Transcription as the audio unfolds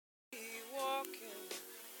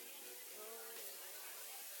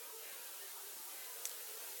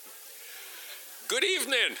Good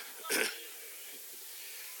evening.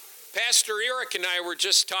 Pastor Eric and I were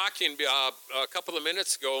just talking a couple of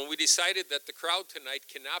minutes ago, and we decided that the crowd tonight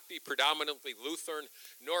cannot be predominantly Lutheran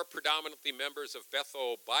nor predominantly members of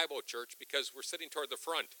Bethel Bible Church because we're sitting toward the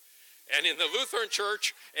front. And in the Lutheran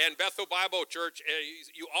Church and Bethel Bible Church,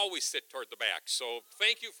 you always sit toward the back. So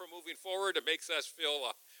thank you for moving forward. It makes us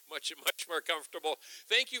feel much more comfortable.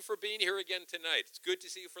 Thank you for being here again tonight. It's good to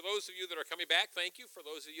see you. For those of you that are coming back, thank you. For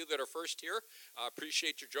those of you that are first here,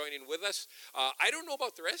 appreciate you joining with us. I don't know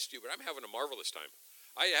about the rest of you, but I'm having a marvelous time.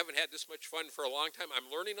 I haven't had this much fun for a long time.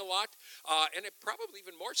 I'm learning a lot, and it probably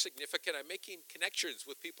even more significant, I'm making connections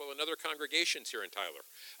with people in other congregations here in Tyler,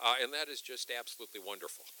 and that is just absolutely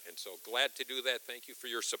wonderful. And so glad to do that. Thank you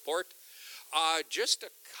for your support. Just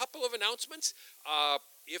a couple of announcements.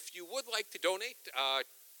 If you would like to donate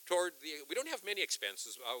we don't have many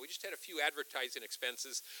expenses. We just had a few advertising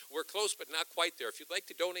expenses. We're close, but not quite there. If you'd like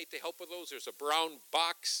to donate to help with those, there's a brown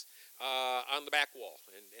box on the back wall,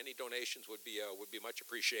 and any donations would be much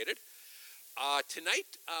appreciated.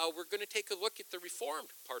 Tonight, we're going to take a look at the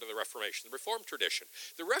Reformed part of the Reformation, the Reformed tradition.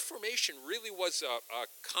 The Reformation really was a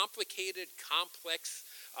complicated, complex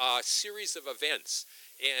series of events,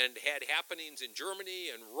 and had happenings in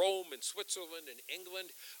Germany and Rome and Switzerland and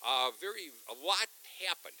England. A lot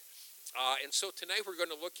happened. And so tonight we're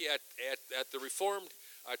going to look at the Reformed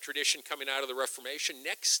tradition coming out of the Reformation.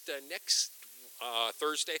 Next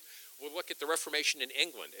Thursday, we'll look at the Reformation in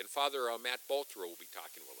England, and Father Matt Bolter will be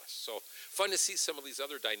talking with us. So fun to see some of these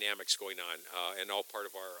other dynamics going on, and all part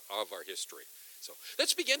of our history. So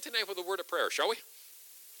let's begin tonight with a word of prayer, shall we?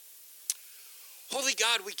 Holy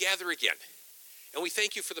God, we gather again, and we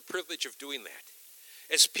thank you for the privilege of doing that.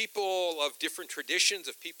 As people of different traditions,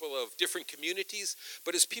 of people of different communities,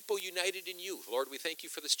 but as people united in you, Lord, we thank you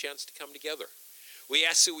for this chance to come together. We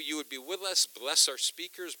ask that you would be with us, bless our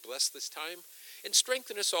speakers, bless this time, and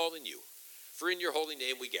strengthen us all in you. For in your holy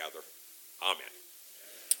name we gather. Amen.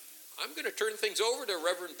 I'm going to turn things over to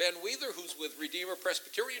Reverend Ben Wheeler, who's with Redeemer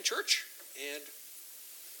Presbyterian Church, and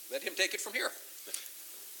let him take it from here.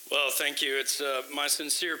 Well, thank you. It's my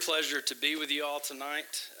sincere pleasure to be with you all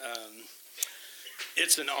tonight.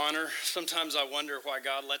 It's an honor. Sometimes I wonder why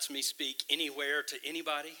God lets me speak anywhere to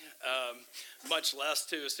anybody, much less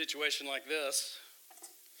to a situation like this.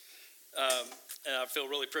 And I feel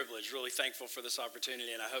really privileged, really thankful for this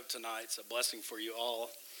opportunity, and I hope tonight's a blessing for you all.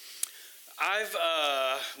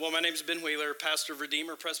 My name's Ben Wheeler, pastor of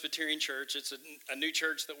Redeemer Presbyterian Church. It's a new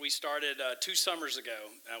church that we started 2 summers ago.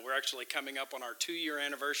 We're actually coming up on our 2-year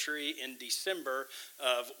anniversary in December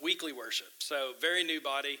of weekly worship. So very new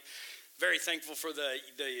body. Very thankful for the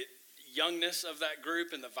youngness of that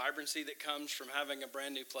group and the vibrancy that comes from having a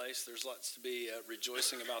brand new place. There's lots to be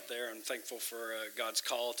rejoicing about there. I'm thankful for God's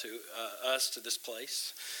call to us to this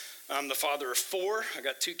place. I'm the father of 4. I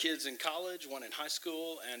got 2 kids in college, 1 in high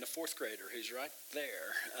school, and a 4th grader who's right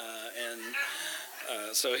there.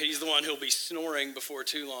 So he's the one who'll be snoring before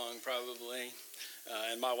too long, probably.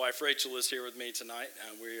 And my wife Rachel is here with me tonight.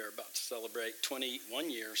 We are about to celebrate 21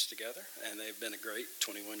 years together, and they've been a great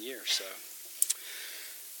 21 years.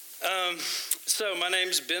 So my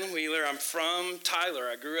name's Ben Wheeler. I'm from Tyler.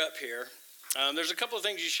 I grew up here. There's a couple of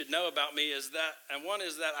things you should know about me, and one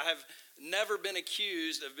is that I have never been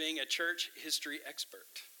accused of being a church history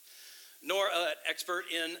expert, nor an expert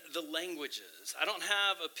in the languages. I don't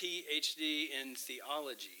have a PhD in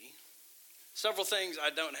theology. Several things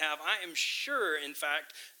I don't have. I am sure, in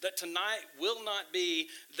fact, that tonight will not be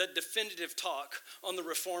the definitive talk on the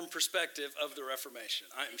Reformed perspective of the Reformation.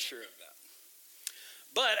 I am sure of that.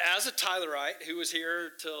 But as a Tylerite who was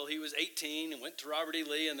here till he was 18 and went to Robert E.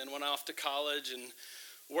 Lee and then went off to college and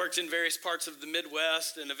worked in various parts of the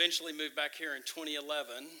Midwest and eventually moved back here in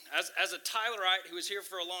 2011. As a Tylerite who was here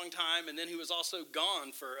for a long time and then who was also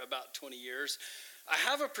gone for about 20 years, I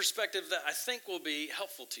have a perspective that I think will be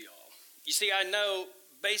helpful to y'all. You see, I know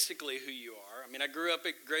basically who you are. I mean, I grew up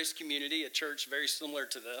at Grace Community, a church very similar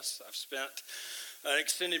to this. I've spent an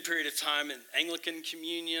extended period of time in Anglican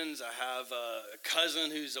communions. I have a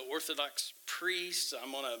cousin who's an Orthodox priest.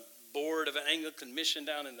 I'm on a board of an Anglican mission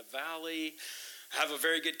down in the valley. I have a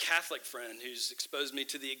very good Catholic friend who's exposed me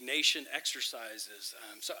to the Ignatian exercises.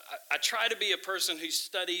 So I try to be a person who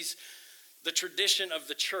studies the tradition of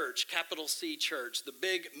the church, capital C church, the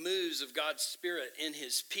big moves of God's Spirit in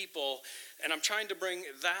his people. And I'm trying to bring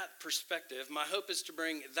that perspective. My hope is to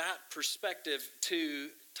bring that perspective to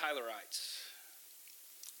Tylerites.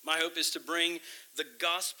 My hope is to bring the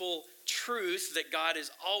gospel truth that God is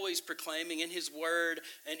always proclaiming in his word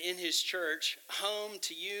and in his church home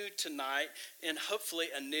to you tonight in hopefully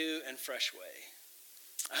a new and fresh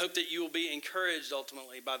way. I hope that you will be encouraged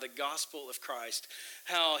ultimately by the gospel of Christ,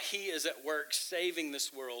 how he is at work saving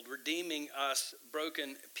this world, redeeming us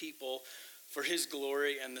broken people for his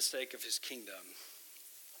glory and the sake of his kingdom.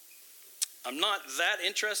 I'm not that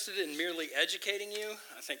interested in merely educating you.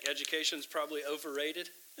 I think education is probably overrated.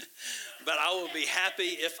 But I will be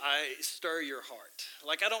happy if I stir your heart.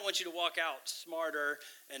 Like, I don't want you to walk out smarter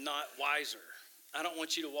and not wiser. I don't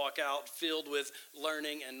want you to walk out filled with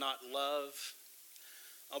learning and not love.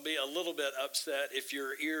 I'll be a little bit upset if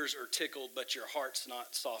your ears are tickled, but your heart's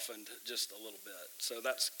not softened just a little bit. So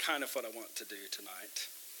that's kind of what I want to do tonight.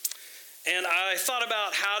 And I thought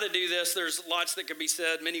about how to do this. There's lots that could be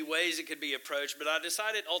said, many ways it could be approached, but I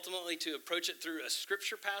decided ultimately to approach it through a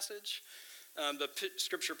scripture passage. The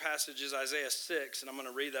scripture passage is Isaiah 6, and I'm going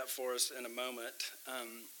to read that for us in a moment.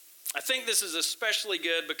 I think this is especially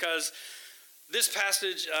good because this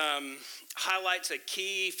passage highlights a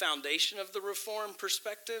key foundation of the Reformed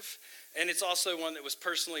perspective, and it's also one that was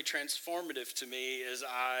personally transformative to me as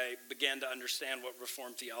I began to understand what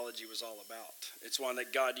Reformed theology was all about. It's one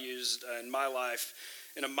that God used in my life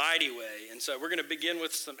in a mighty way, and so we're going to begin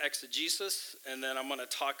with some exegesis, and then I'm going to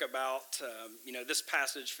talk about, this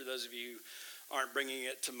passage, for those of you who aren't bringing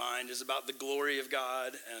it to mind, is about the glory of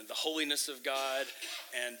God and the holiness of God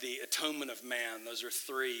and the atonement of man. Those are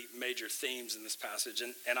three major themes in this passage.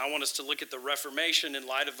 And I want us to look at the Reformation in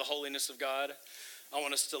light of the holiness of God. I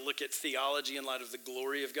want us to look at theology in light of the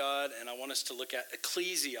glory of God. And I want us to look at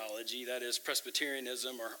ecclesiology, that is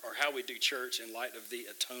Presbyterianism, or how we do church in light of the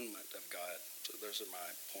atonement of God. So those are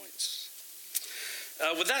my points.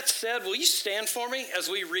 With that said, will you stand for me as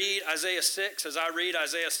we read Isaiah 6, as I read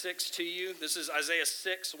Isaiah 6 to you? This is Isaiah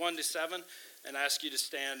 6, 1-7, and I ask you to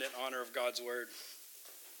stand in honor of God's word.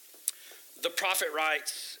 The prophet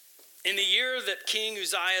writes, "In the year that King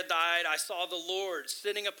Uzziah died, I saw the Lord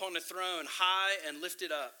sitting upon a throne, high and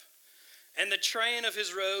lifted up, and the train of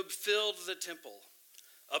his robe filled the temple.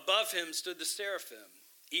 Above him stood the seraphim.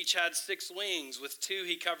 Each had 6 wings. With 2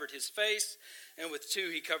 he covered his face, and with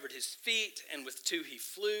 2 he covered his feet, and with 2 he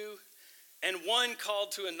flew. And one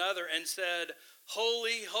called to another and said,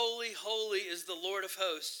 'Holy, holy, holy is the Lord of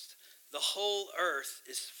hosts. The whole earth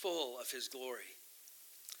is full of his glory.'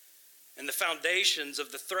 And the foundations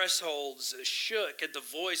of the thresholds shook at the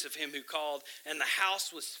voice of him who called, and the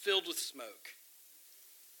house was filled with smoke.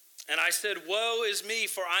 And I said, 'Woe is me,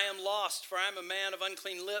 for I am lost, for I am a man of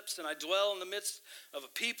unclean lips, and I dwell in the midst of a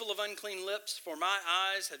people of unclean lips, for my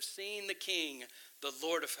eyes have seen the King, the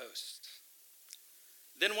Lord of hosts.'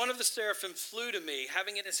 Then one of the seraphim flew to me,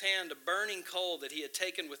 having in his hand a burning coal that he had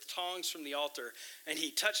taken with tongs from the altar, and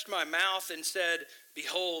he touched my mouth and said,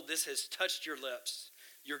 'Behold, this has touched your lips.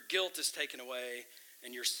 Your guilt is taken away,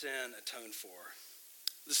 and your sin atoned for.'"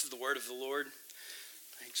 This is the word of the Lord.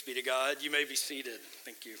 Thanks be to God. You may be seated.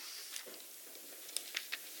 Thank you.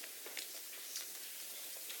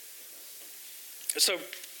 So,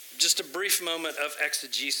 just a brief moment of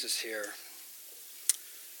exegesis here.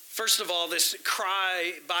 First of all, this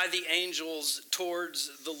cry by the angels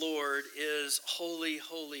towards the Lord is holy,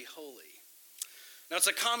 holy, holy. Now, it's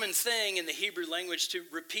a common thing in the Hebrew language to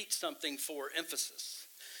repeat something for emphasis.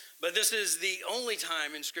 But this is the only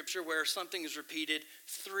time in Scripture where something is repeated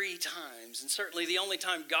 3 times. And certainly the only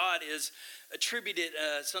time God is attributed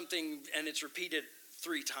something and it's repeated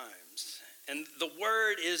 3 times. And the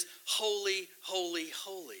word is holy, holy,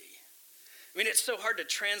 holy. I mean, it's so hard to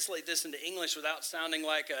translate this into English without sounding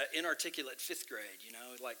like an inarticulate 5th grade,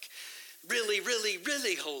 like really, really,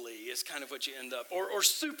 really holy is kind of what you end up. Or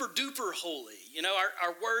super duper holy.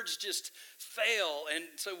 Our words just fail.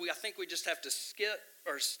 And so I think we just have to skip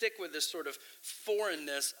or stick with this sort of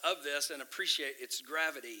foreignness of this and appreciate its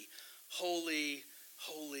gravity. Holy,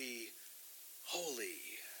 holy,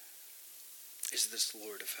 holy is this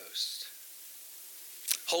Lord of hosts.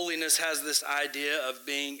 Holiness has this idea of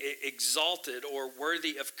being exalted or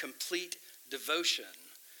worthy of complete devotion.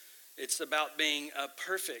 It's about being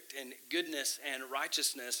perfect in goodness and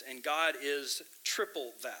righteousness, and God is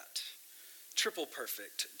triple that. Triple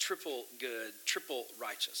perfect, triple good, triple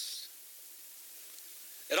righteous.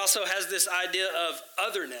 It also has this idea of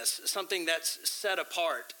otherness, something that's set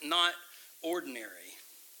apart, not ordinary.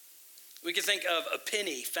 We can think of a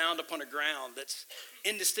penny found upon a ground that's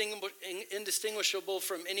indistinguishable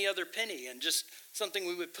from any other penny and just something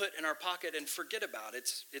we would put in our pocket and forget about.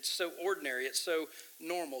 It's so ordinary, it's so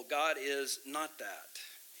normal. God is not that.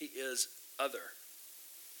 He is other.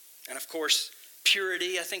 And of course,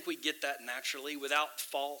 purity, I think we get that naturally, without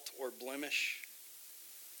fault or blemish.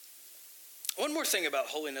 One more thing about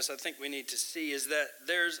holiness I think we need to see is that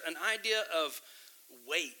there's an idea of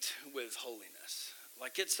weight with holiness.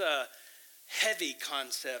 Like it's a heavy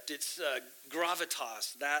concept. It's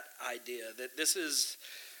gravitas, that idea, that this is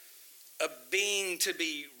a being to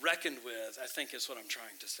be reckoned with, I think is what I'm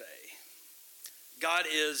trying to say. God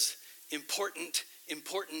is important,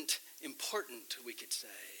 important, important, we could say.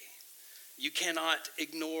 You cannot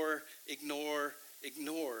ignore,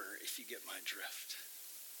 if you get my drift.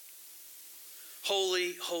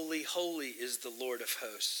 Holy, holy, holy is the Lord of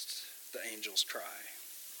hosts, the angels cry.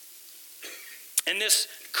 And this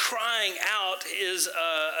crying out is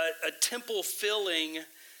a temple-filling,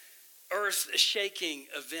 earth-shaking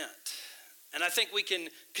event. And I think we can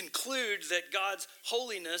conclude that God's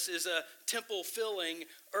holiness is a temple-filling,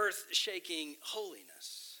 earth-shaking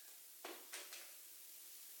holiness.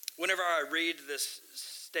 Whenever I read this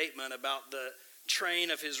statement about the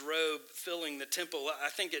train of his robe filling the temple, I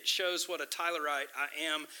think it shows what a Tylerite I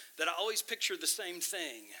am, that I always picture the same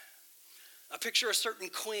thing. I picture a certain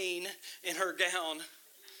queen in her gown,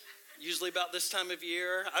 usually about this time of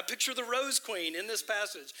year. I picture the Rose Queen in this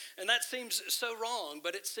passage, and that seems so wrong,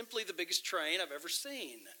 but it's simply the biggest train I've ever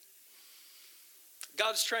seen.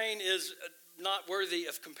 God's train is not worthy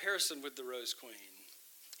of comparison with the Rose Queen.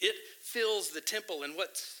 It fills the temple, and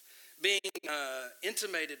what's being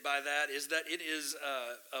intimated by that is that it is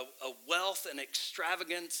a wealth and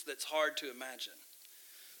extravagance that's hard to imagine.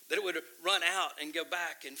 That it would run out and go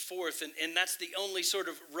back and forth, and that's the only sort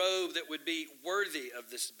of robe that would be worthy of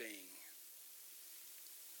this being.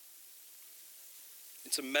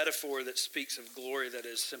 It's a metaphor that speaks of glory that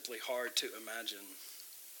is simply hard to imagine.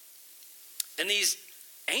 And these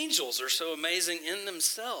angels are so amazing in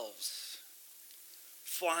themselves,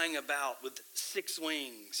 flying about with 6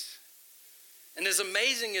 wings. And as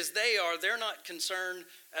amazing as they are, they're not concerned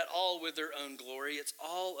at all with their own glory. It's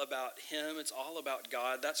all about him. It's all about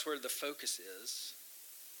God. That's where the focus is.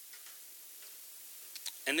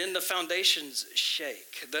 And then the foundations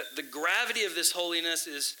shake. The gravity of this holiness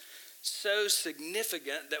is so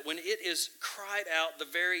significant that when it is cried out, the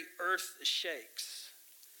very earth shakes.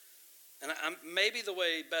 And maybe the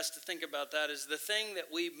way best to think about that is the thing that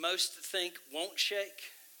we most think won't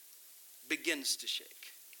shake begins to shake.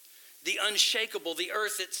 The unshakable, the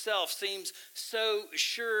earth itself, seems so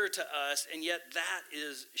sure to us, and yet that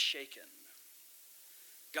is shaken.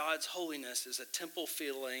 God's holiness is a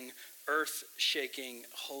temple-filling, earth-shaking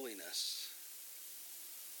holiness.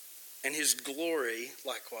 And his glory,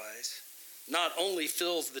 likewise, not only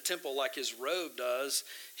fills the temple like his robe does,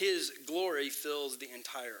 his glory fills the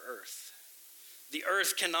entire earth. The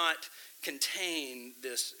earth cannot contain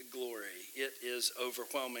this glory. It is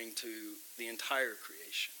overwhelming to the entire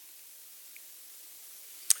creation.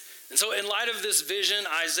 And so in light of this vision,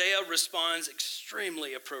 Isaiah responds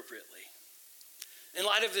extremely appropriately. In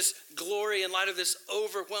light of this glory, in light of this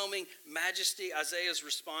overwhelming majesty, Isaiah's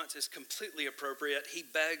response is completely appropriate. He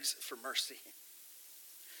begs for mercy.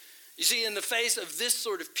 You see, in the face of this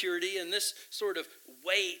sort of purity and this sort of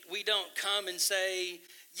weight, we don't come and say,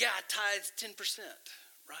 yeah, tithe 10%,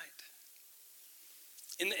 right?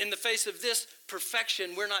 In the face of this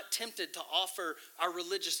perfection, we're not tempted to offer our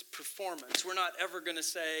religious performance. We're not ever going to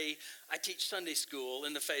say, I teach Sunday school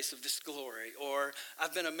in the face of this glory, or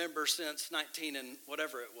I've been a member since 19 and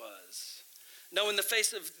whatever it was. No, in the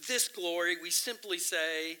face of this glory, we simply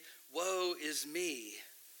say, woe is me.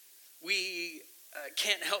 We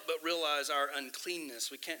can't help but realize our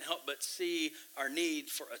uncleanness. We can't help but see our need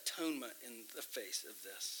for atonement in the face of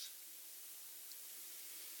this.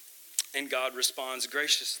 And God responds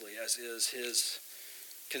graciously, as is his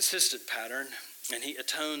consistent pattern, and he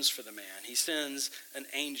atones for the man. He sends an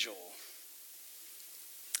angel.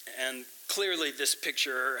 And clearly this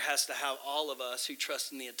picture has to have all of us who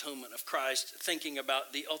trust in the atonement of Christ thinking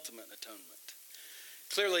about the ultimate atonement.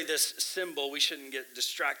 Clearly this symbol, we shouldn't get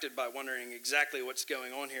distracted by wondering exactly what's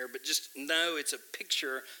going on here, but just know it's a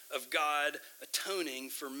picture of God atoning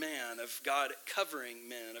for man, of God covering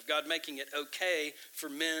men, of God making it okay for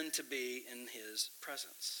men to be in his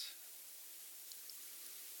presence.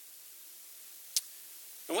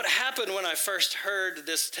 And what happened when I first heard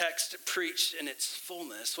this text preached in its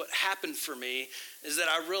fullness, what happened for me is that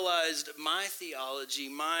I realized my theology,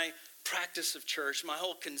 my practice of church, my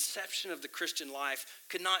whole conception of the Christian life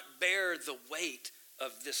could not bear the weight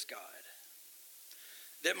of this God.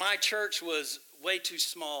 That my church was way too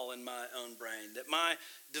small in my own brain. That my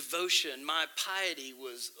devotion, my piety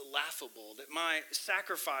was laughable. That my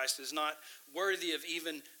sacrifice is not worthy of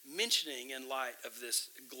even mentioning in light of this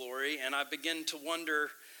glory. And I begin to wonder,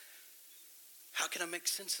 how can I make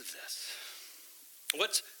sense of this?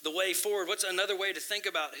 What's the way forward? What's another way to think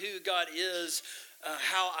about who God is?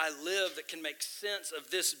 How I live that can make sense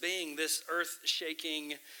of this being, this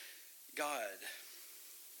earth-shaking God.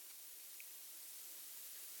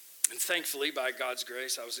 And thankfully, by God's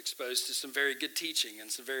grace, I was exposed to some very good teaching and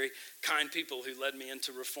some very kind people who led me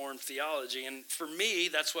into Reformed theology. And for me,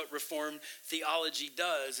 that's what Reformed theology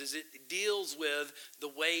does, is it deals with the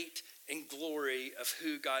weight and glory of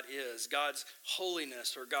who God is, God's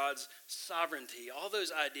holiness or God's sovereignty. All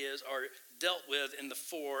those ideas are dealt with in the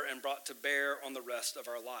fore and brought to bear on the rest of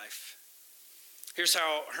our life. Here's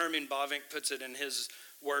how Herman Bavinck puts it in his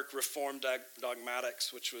work, Reformed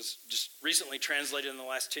Dogmatics, which was just recently translated in the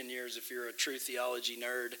last 10 years. If you're a true theology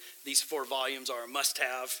nerd, these 4 volumes are a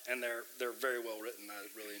must-have, and they're very well written. I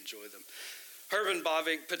really enjoy them. Herman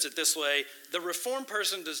Bavinck puts it this way: the Reformed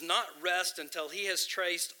person does not rest until he has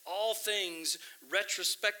traced all things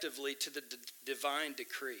retrospectively to the divine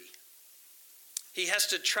decree. He has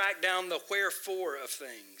to track down the wherefore of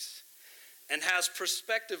things and has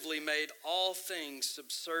prospectively made all things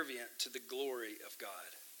subservient to the glory of God.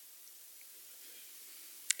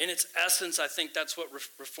 In its essence, I think that's what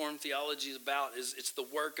Reformed theology is about, is it's the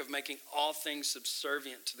work of making all things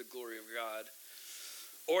subservient to the glory of God.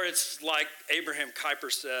 Or it's like Abraham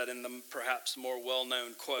Kuyper said in the perhaps more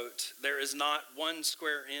well-known quote, there is not 1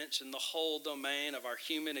 square inch in the whole domain of our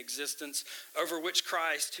human existence over which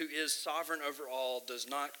Christ, who is sovereign over all, does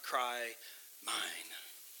not cry, mine.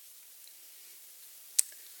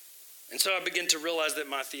 And so I began to realize that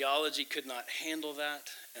my theology could not handle that,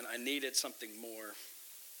 and I needed something more.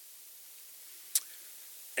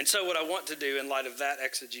 And so what I want to do in light of that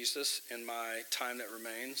exegesis in my time that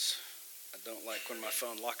remains, I don't like when my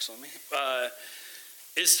phone locks on me,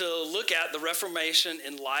 is to look at the Reformation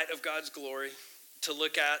in light of God's glory, to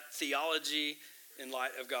look at theology in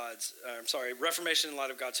light of Reformation in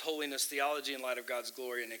light of God's holiness, theology in light of God's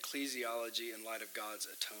glory, and ecclesiology in light of God's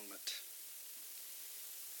atonement.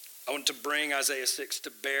 I want to bring Isaiah 6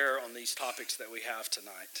 to bear on these topics that we have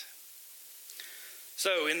tonight.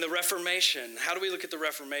 So, in the Reformation, how do we look at the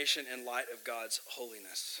Reformation in light of God's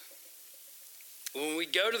holiness? When we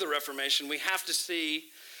go to the Reformation, we have to see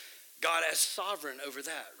God as sovereign over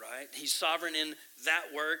that, right? He's sovereign in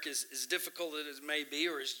that work, as difficult as it may be,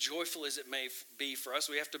 or as joyful as it may be for us.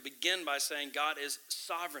 We have to begin by saying God is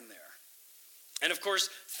sovereign there. And of course,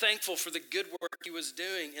 thankful for the good work he was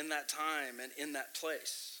doing in that time and in that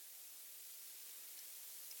place.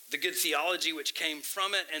 The good theology which came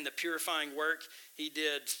from it and the purifying work he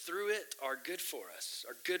did through it are good for us,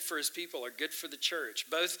 are good for his people, are good for the church.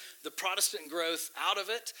 Both the Protestant growth out of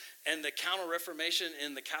it and the counter-reformation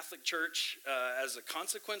in the Catholic Church as a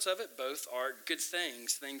consequence of it, both are good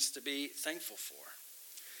things to be thankful for.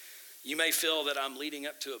 You may feel that I'm leading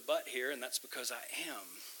up to a but here, and that's because I am.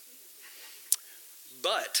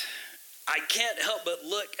 But I can't help but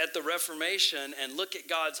look at the Reformation and look at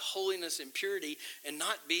God's holiness and purity and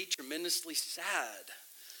not be tremendously sad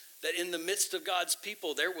that in the midst of God's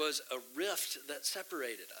people there was a rift that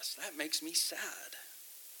separated us. That makes me sad.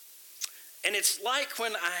 And it's like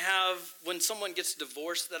when someone gets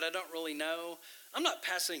divorced that I don't really know. I'm not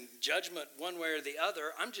passing judgment one way or the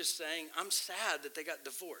other. I'm just saying I'm sad that they got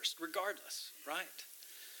divorced regardless, right?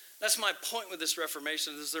 That's my point with this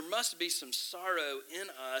Reformation, is there must be some sorrow in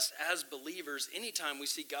us as believers anytime we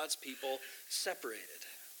see God's people separated.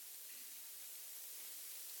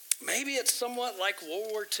 Maybe it's somewhat like World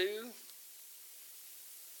War II.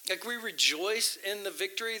 Like we rejoice in the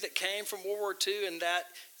victory that came from World War II and that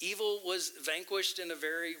evil was vanquished in a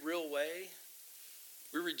very real way.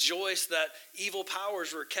 We rejoice that evil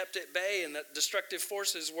powers were kept at bay and that destructive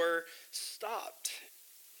forces were stopped.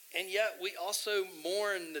 And yet we also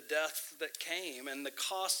mourn the death that came and the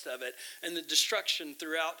cost of it and the destruction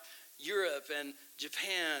throughout Europe and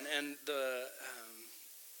Japan and the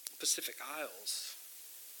Pacific Isles.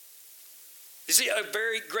 You see, a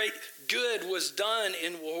very great good was done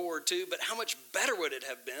in World War II, but how much better would it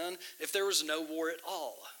have been if there was no war at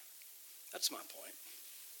all? That's my point.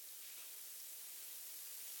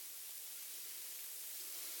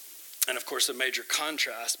 And of course, a major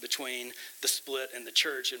contrast between the split and the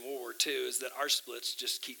church in World War II is that our splits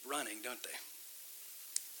just keep running, don't they?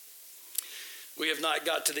 We have not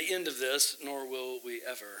got to the end of this, nor will we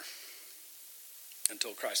ever,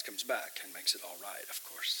 until Christ comes back and makes it all right, of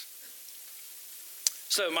course.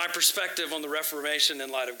 So my perspective on the Reformation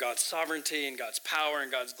in light of God's sovereignty and God's power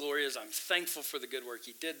and God's glory is I'm thankful for the good work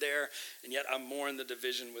he did there, and yet I mourn the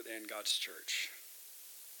division within God's church.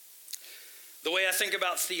 The way I think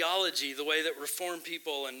about theology, the way that Reformed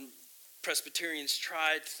people and Presbyterians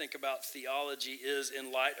tried to think about theology is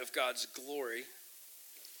in light of God's glory.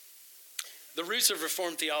 The roots of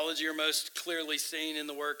Reformed theology are most clearly seen in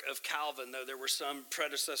the work of Calvin, though there were some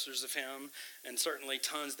predecessors of him and certainly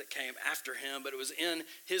tons that came after him. But it was in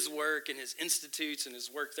his work and his institutes and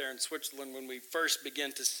his work there in Switzerland when we first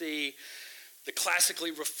began to see the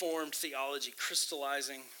classically Reformed theology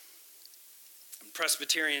crystallizing and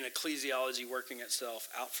Presbyterian ecclesiology working itself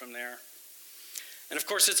out from there. And of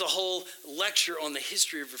course, it's a whole lecture on the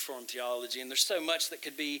history of Reformed theology, and there's so much that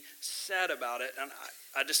could be said about it. And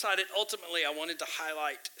I decided ultimately I wanted to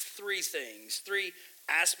highlight three things, three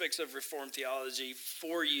aspects of Reformed theology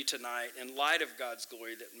for you tonight in light of God's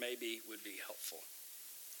glory that maybe would be helpful.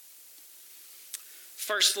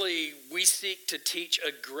 Firstly, we seek to teach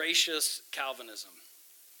a gracious Calvinism.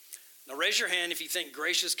 Now raise your hand if you think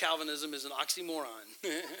gracious Calvinism is an oxymoron.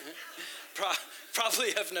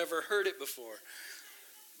 Probably have never heard it before.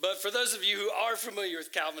 But for those of you who are familiar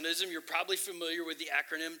with Calvinism, you're probably familiar with the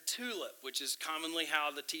acronym TULIP, which is commonly how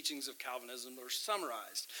the teachings of Calvinism are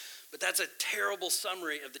summarized. But that's a terrible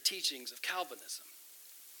summary of the teachings of Calvinism.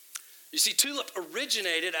 You see, TULIP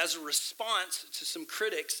originated as a response to some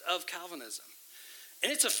critics of Calvinism.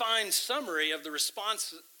 And it's a fine summary of the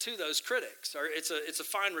response to those critics, or it's a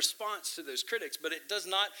fine response to those critics, but it does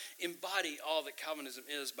not embody all that Calvinism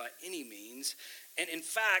is by any means. And in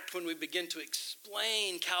fact, when we begin to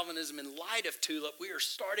explain Calvinism in light of TULIP, we are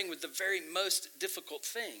starting with the very most difficult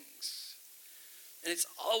things. And it's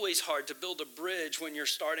always hard to build a bridge when you're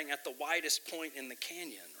starting at the widest point in the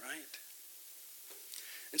canyon, right?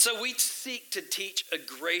 And so we seek to teach a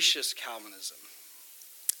gracious Calvinism.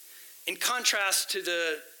 In contrast to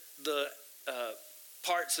the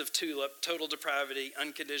parts of TULIP, total depravity,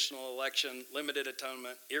 unconditional election, limited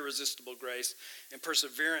atonement, irresistible grace, and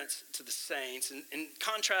perseverance to the saints, in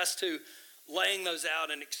contrast to laying those out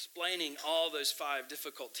and explaining all those five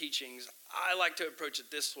difficult teachings, I like to approach it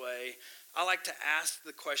this way. I like to ask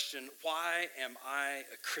the question, why am I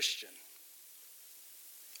a Christian?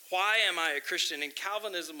 Why am I a Christian? And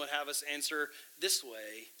Calvinism would have us answer this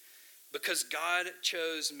way: because God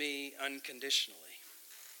chose me unconditionally.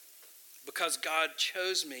 Because God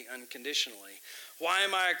chose me unconditionally. Why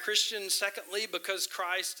am I a Christian? Secondly, because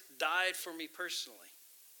Christ died for me personally.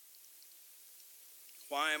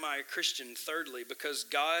 Why am I a Christian? Thirdly, because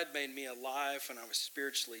God made me alive when I was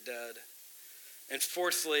spiritually dead. And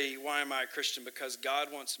fourthly, why am I a Christian? Because God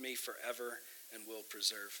wants me forever and will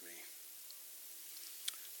preserve me.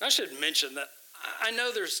 I should mention that I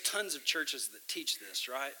know there's tons of churches that teach this,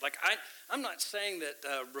 right? Like I'm not saying that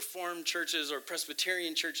Reformed churches or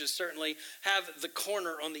Presbyterian churches certainly have the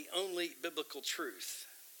corner on the only biblical truth.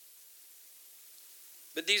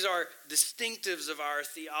 But these are distinctives of our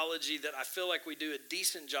theology that I feel like we do a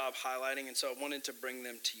decent job highlighting, and so I wanted to bring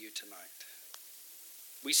them to you tonight.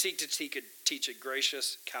 We seek to teach a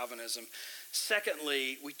gracious Calvinism.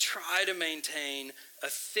 Secondly, we try to maintain a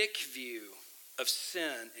thick view of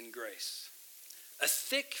sin and grace. A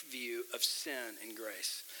thick view of sin and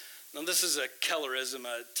grace. Now, this is a Kellerism.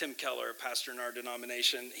 Tim Keller, a pastor in our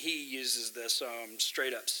denomination, he uses this, so I'm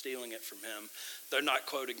straight up stealing it from him. They're not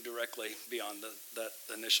quoting directly beyond that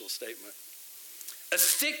initial statement. A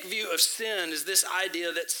thick view of sin is this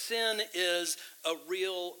idea that sin is a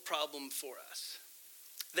real problem for us.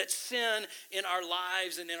 That sin in our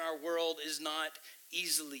lives and in our world is not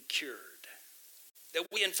easily cured. That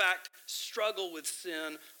we, in fact, struggle with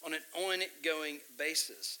sin on an ongoing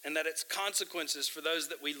basis, and that its consequences for those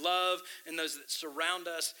that we love and those that surround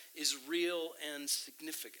us is real and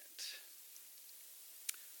significant.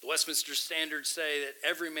 The Westminster Standards say that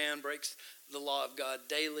every man breaks the law of God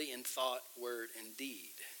daily in thought, word, and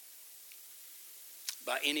deed.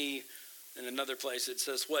 In another place it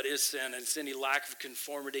says, what is sin? And it's any lack of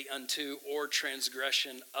conformity unto or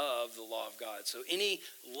transgression of the law of God. So any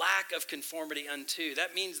lack of conformity unto,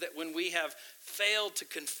 that means that when we have failed to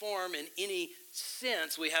conform in any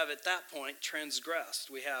sense, we have at that point transgressed.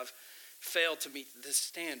 We have failed to meet this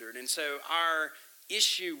standard. And so our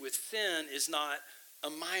issue with sin is not a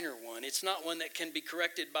minor one. It's not one that can be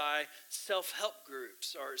corrected by self-help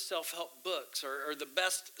groups or self-help books or the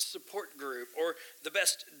best support group or the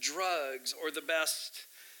best drugs or the best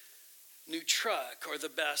new truck or the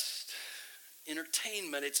best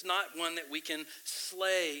entertainment. It's not one that we can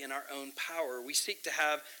slay in our own power. We seek to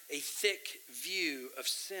have a thick view of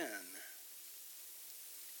sin.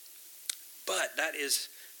 But that is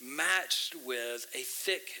matched with a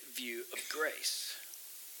thick view of grace.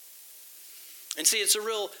 And see, it's a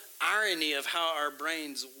real irony of how our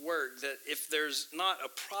brains work, that if there's not a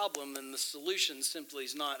problem, then the solution simply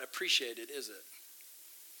is not appreciated, is it?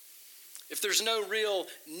 If there's no real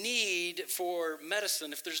need for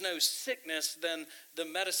medicine, if there's no sickness, then the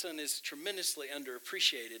medicine is tremendously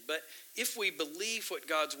underappreciated. But if we believe what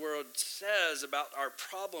God's word says about our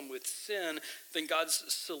problem with sin, then God's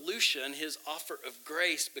solution, his offer of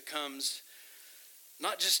grace, becomes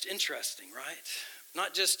not just interesting, right?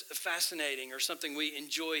 Not just fascinating or something we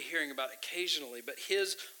enjoy hearing about occasionally, but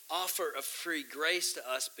his offer of free grace to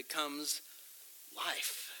us becomes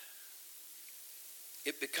life.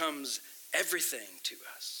 It becomes everything to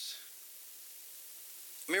us.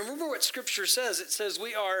 I mean, remember what Scripture says. It says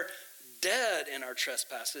we are dead in our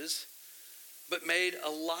trespasses, but made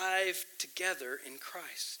alive together in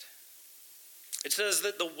Christ. It says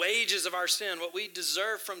that the wages of our sin, what we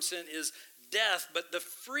deserve from sin, is death, but the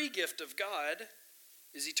free gift of God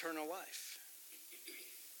is eternal life.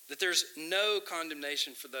 That there's no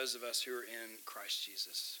condemnation for those of us who are in Christ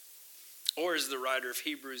Jesus. Or as the writer of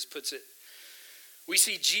Hebrews puts it, we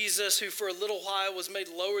see Jesus, who for a little while was made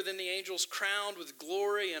lower than the angels, crowned with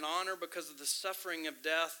glory and honor because of the suffering of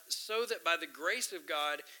death, so that by the grace of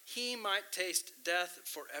God he might taste death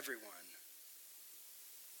for everyone.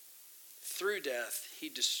 Through death, he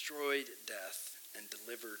destroyed death and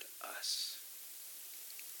delivered us.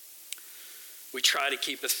 We try to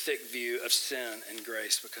keep a thick view of sin and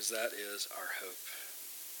grace because that is our hope.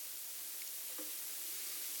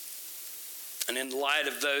 And in light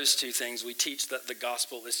of those two things, we teach that the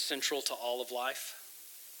gospel is central to all of life.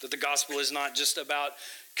 That the gospel is not just about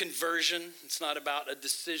conversion. It's not about a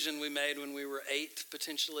decision we made when we were 8,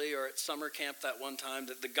 potentially, or at summer camp that one time.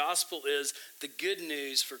 That the gospel is the good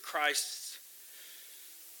news for Christ's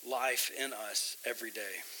life in us every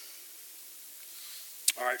day.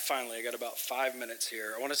 All right, finally, I got about 5 minutes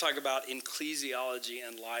here. I want to talk about ecclesiology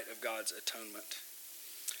in light of God's atonement.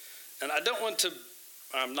 And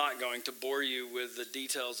I'm not going to bore you with the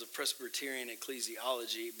details of Presbyterian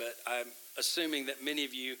ecclesiology, but I'm assuming that many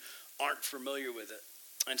of you aren't familiar with it.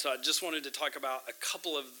 And so I just wanted to talk about a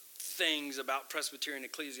couple of things about Presbyterian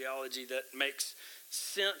ecclesiology that makes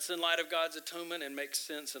sense in light of God's atonement and makes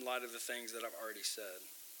sense in light of the things that I've already said.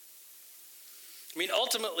 I mean,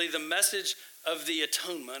 ultimately, the message of the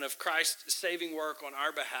atonement, of Christ's saving work on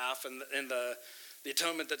our behalf, and the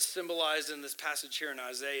atonement that's symbolized in this passage here in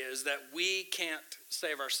Isaiah, is that we can't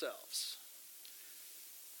save ourselves.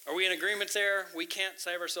 Are we in agreement there? We can't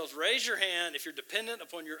save ourselves. Raise your hand if you're dependent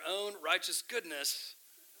upon your own righteous goodness,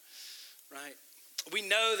 right? We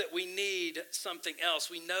know that we need something else.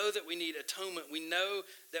 We know that we need atonement. We know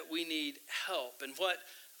that we need help. And what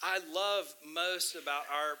I love most about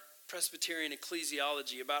our Presbyterian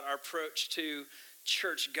ecclesiology, about our approach to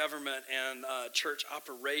church government and church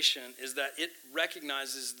operation, is that it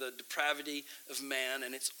recognizes the depravity of man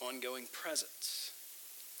and its ongoing presence.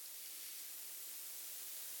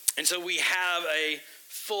 And so we have a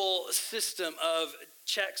full system of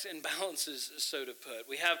checks and balances, so to put.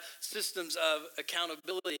 We have systems of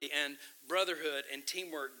accountability and brotherhood and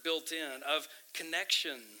teamwork built in, of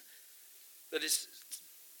connection that is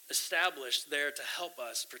established there to help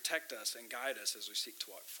us, protect us, and guide us as we seek to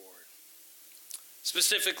walk forward.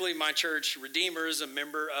 Specifically, my church, Redeemer, is a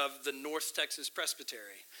member of the North Texas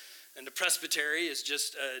Presbytery. And the presbytery is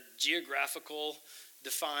just a geographical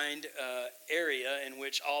defined area in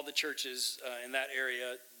which all the churches in that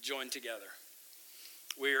area join together.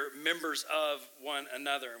 We're members of one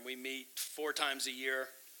another, and we meet 4 times a year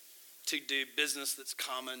to do business that's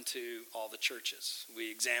common to all the churches. We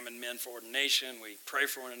examine men for ordination. We pray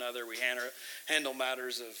for one another. We handle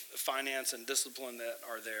matters of finance and discipline that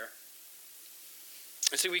are there.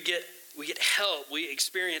 And so we get help. We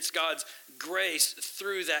experience God's grace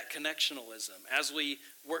through that connectionalism as we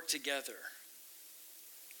work together.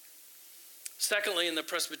 Secondly, in the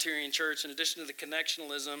Presbyterian Church, in addition to the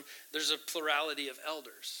connectionalism, there's a plurality of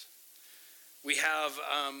elders. We have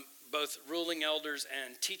both ruling elders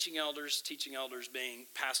and teaching elders being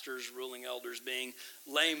pastors, ruling elders being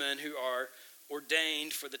laymen who are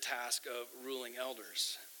ordained for the task of ruling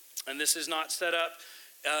elders. And this is not set up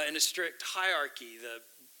in a strict hierarchy. The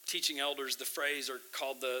teaching elders, the phrase, are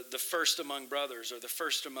called the first among brothers or the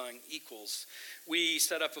first among equals. We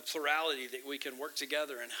set up a plurality that we can work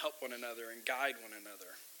together and help one another and guide one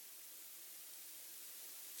another.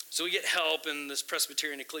 So we get help in this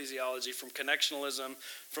Presbyterian ecclesiology from connectionalism,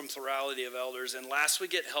 from plurality of elders, and last we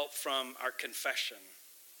get help from our confession.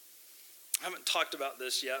 I haven't talked about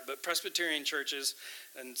this yet, but Presbyterian churches,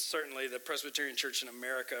 and certainly the Presbyterian Church in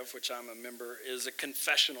America, of which I'm a member, is a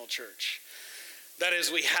confessional church. That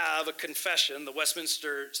is, we have a confession, the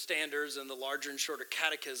Westminster Standards and the Larger and Shorter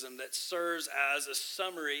Catechism, that serves as a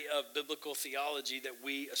summary of biblical theology that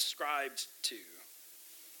we ascribe to.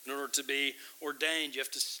 In order to be ordained, you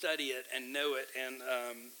have to study it and know it and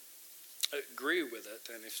agree with it.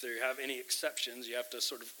 And if there have any exceptions, you have to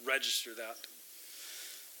sort of register that.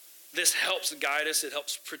 This helps guide us. It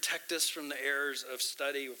helps protect us from the errors of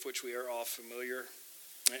study with which we are all familiar.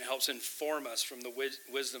 It helps inform us from the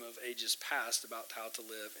wisdom of ages past about how to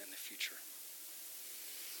live in the future.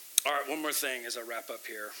 All right, one more thing as I wrap up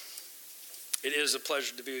here. It is a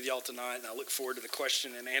pleasure to be with y'all tonight, and I look forward to the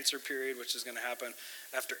question and answer period, which is going to happen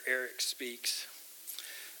after Eric speaks.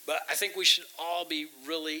 But I think we should all be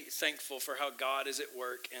really thankful for how God is at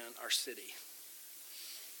work in our city.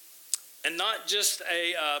 And not just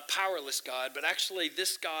a powerless God, but actually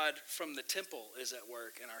this God from the temple is at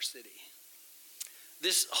work in our city.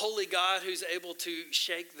 This holy God who's able to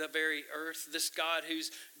shake the very earth, this God whose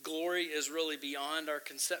glory is really beyond our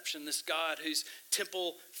conception, this God whose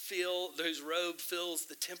whose robe fills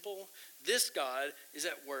the temple, this God is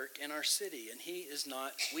at work in our city, and he is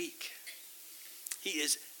not weak. He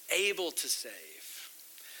is able to save.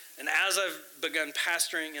 And as I've begun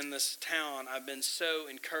pastoring in this town, I've been so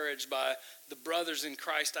encouraged by the brothers in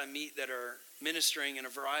Christ I meet that are ministering in a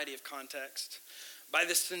variety of contexts, by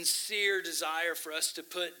the sincere desire for us to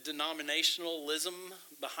put denominationalism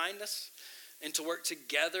behind us and to work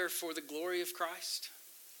together for the glory of Christ.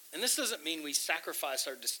 And this doesn't mean we sacrifice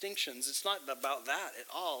our distinctions. It's not about that at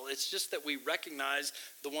all. It's just that we recognize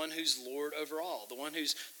the one who's Lord over all, the one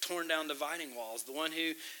who's torn down dividing walls, the one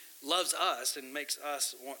who loves us and makes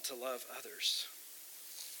us want to love others.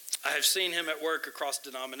 I have seen him at work across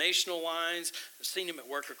denominational lines. I've seen him at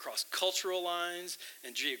work across cultural lines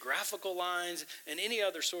and geographical lines and any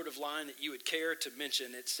other sort of line that you would care to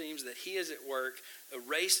mention. It seems that he is at work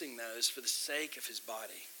erasing those for the sake of his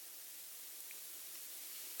body.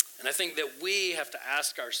 And I think that we have to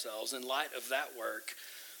ask ourselves, in light of that work,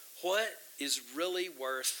 what is really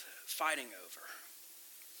worth fighting over?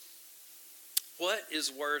 What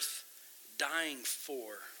is worth dying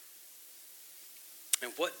for?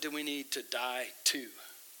 And what do we need to die to?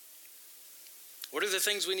 What are the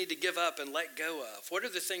things we need to give up and let go of? What are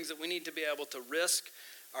the things that we need to be able to risk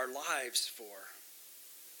our lives for?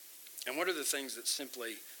 And what are the things that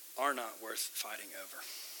simply are not worth fighting over?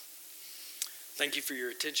 Thank you for your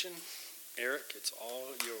attention. Eric, it's all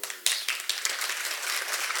yours.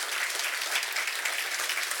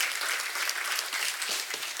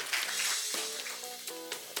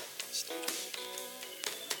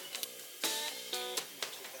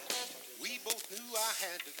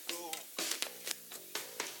 Had to go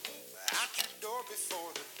out your door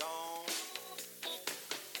before the dawn,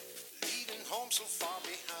 leaving home so far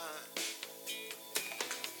behind,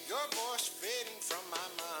 your voice fading from my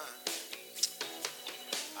mind.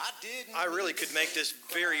 I really could make this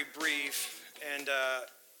very brief and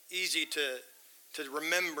easy to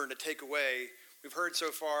remember and to take away. We've heard so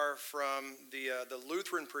far from the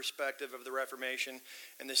Lutheran perspective of the Reformation,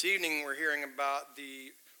 and this evening we're hearing about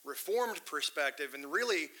the Reformed perspective, and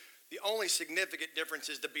really the only significant difference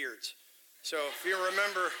is the beards. So if you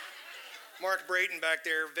remember Mark Brayton back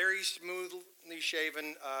there, very smoothly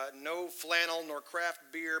shaven, no flannel nor craft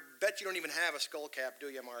beer. Bet you don't even have a skull cap, do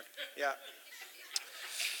you, Mark? Yeah.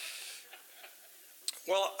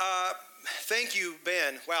 Well, thank you,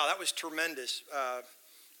 Ben. Wow, that was tremendous. I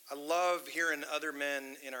love hearing other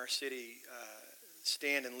men in our city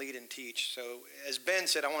stand and lead and teach. So as Ben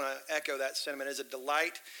said, I want to echo that sentiment. It's a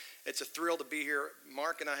delight. It's a thrill to be here.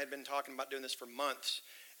 Mark and I had been talking about doing this for months,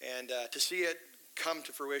 and to see it come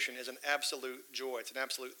to fruition is an absolute joy. It's an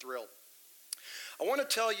absolute thrill. I want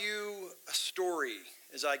to tell you a story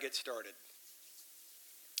as I get started,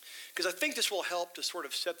 because I think this will help to sort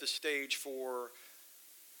of set the stage for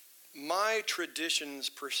my tradition's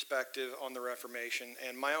perspective on the Reformation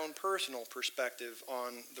and my own personal perspective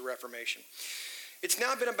on the Reformation. It's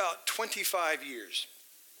now been about 25 years,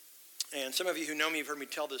 and some of you who know me have heard me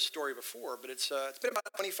tell this story before, but it's been about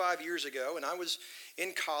 25 years ago, and I was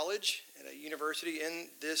in college at a university in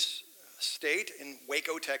this state in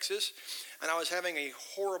Waco, Texas, and I was having a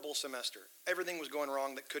horrible semester. Everything was going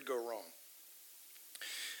wrong that could go wrong.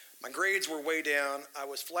 My grades were way down. I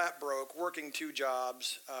was flat broke, working 2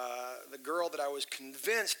 jobs. The girl that I was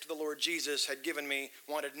convinced the Lord Jesus had given me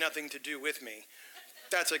wanted nothing to do with me.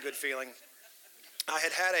 That's a good feeling. I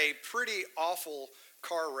had had a pretty awful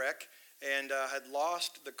car wreck and had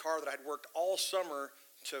lost the car that I had worked all summer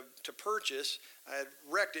to purchase. I had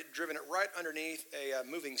wrecked it, driven it right underneath a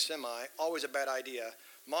moving semi. Always a bad idea.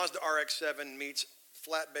 Mazda RX-7 meets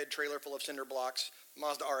flatbed trailer full of cinder blocks.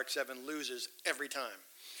 Mazda RX-7 loses every time.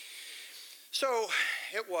 So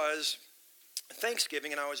it was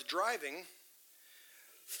Thanksgiving, and I was driving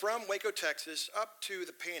from Waco, Texas, up to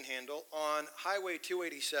the Panhandle on Highway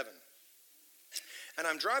 287. And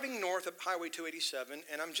I'm driving north of Highway 287,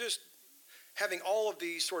 and I'm just having all of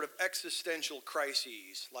these sort of existential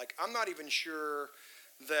crises. Like, I'm not even sure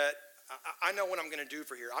that I know what I'm going to do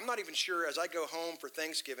for here. I'm not even sure as I go home for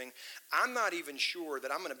Thanksgiving, I'm not even sure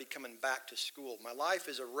that I'm going to be coming back to school. My life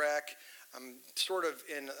is a wreck. I'm sort of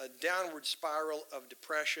in a downward spiral of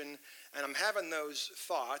depression, and I'm having those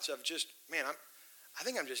thoughts of just, man,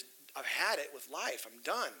 I've had it with life. I'm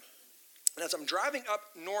done. And as I'm driving up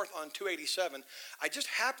north on 287, I just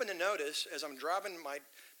happen to notice as I'm driving my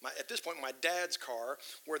at this point, my dad's car,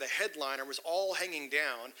 where the headliner was all hanging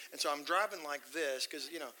down. And so I'm driving like this because,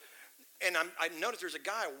 and I noticed there's a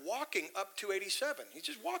guy walking up 287. He's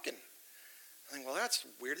just walking. I think, well, that's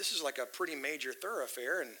weird. This is like a pretty major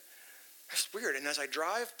thoroughfare, and that's weird. And as I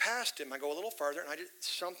drive past him, I go a little farther, and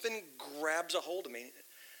something grabs a hold of me.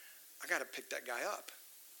 I got to pick that guy up.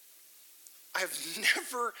 I've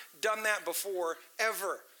never done that before,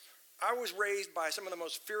 ever. I was raised by some of the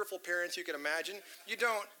most fearful parents you can imagine. You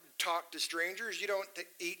don't talk to strangers. You don't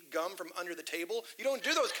eat gum from under the table. You don't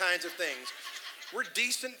do those kinds of things. We're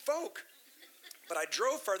decent folk. But I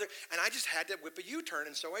drove further, and I just had to whip a U-turn,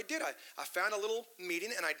 and so I did. I found a little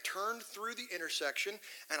median, and I turned through the intersection,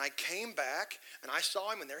 and I came back, and I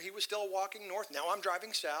saw him, and there he was still walking north. Now I'm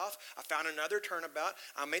driving south. I found another turnabout.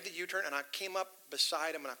 I made the U-turn, and I came up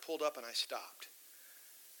beside him, and I pulled up, and I stopped.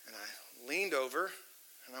 And I leaned over,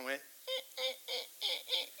 and I went,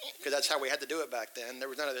 because that's how we had to do it back then. There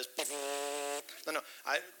was none of this. No.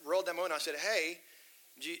 I rolled them on, and I said, hey,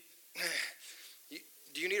 do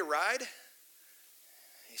you need a ride?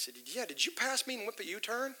 He said, yeah, did you pass me and whip a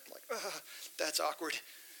U-turn? I'm like, that's awkward.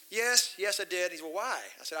 Yes, I did. He said, well, why?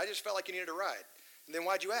 I said, I just felt like you needed a ride. And then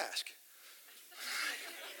why'd you ask?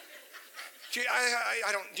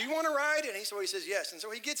 I don't, do you want a ride? And he says, yes. And so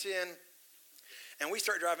he gets in, and we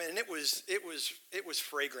start driving, and it was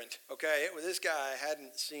fragrant, okay? This guy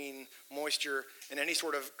hadn't seen moisture in any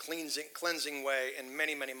sort of cleansing way in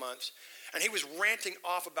many, many months. And he was ranting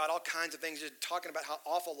off about all kinds of things, just talking about how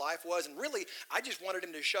awful life was. And really, I just wanted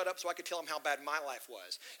him to shut up so I could tell him how bad my life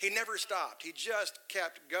was. He never stopped. He just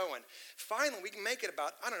kept going. Finally, we can make it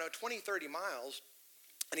about, 20, 30 miles.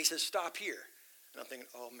 And he says, stop here. And I'm thinking,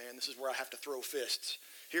 oh, man, this is where I have to throw fists.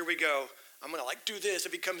 Here we go. I'm going to, do this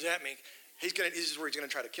if he comes at me. This is where he's going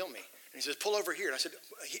to try to kill me. And he says, pull over here. And I said,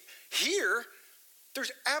 here?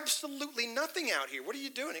 There's absolutely nothing out here. What are you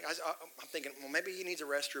doing? I'm thinking, well, maybe he needs a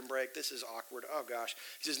restroom break. This is awkward. Oh, gosh.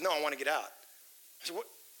 He says, no, I want to get out. I said, what?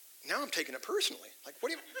 Now I'm taking it personally. What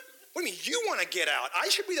do you mean you want to get out? I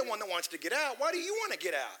should be the one that wants to get out. Why do you want to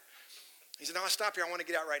get out? He said, no, stop here. I want to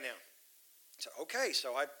get out right now. I said, okay.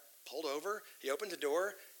 So I pulled over. He opened the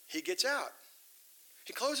door. He gets out.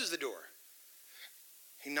 He closes the door.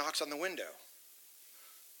 He knocks on the window.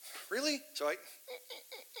 Really? So I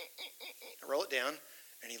roll it down,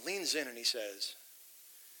 and he leans in and he says,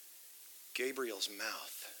 Gabriel's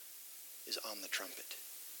mouth is on the trumpet.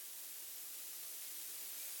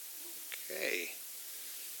 Okay.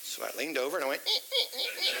 So I leaned over and I went,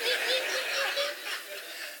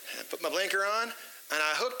 and I put my blinker on, and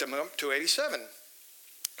I hooked him up to 87.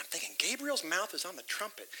 I'm thinking, Gabriel's mouth is on the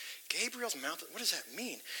trumpet. Gabriel's mouth, what does that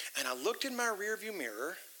mean? And I looked in my rearview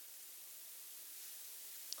mirror.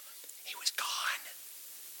 He was gone.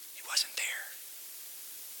 He wasn't there.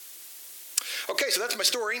 Okay, so that's my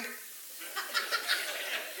story.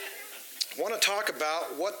 I want to talk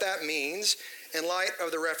about what that means in light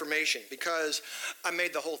of the Reformation, because I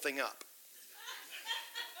made the whole thing up.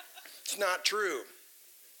 It's not true.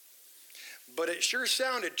 But it sure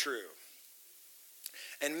sounded true.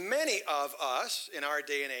 And many of us in our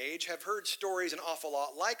day and age have heard stories an awful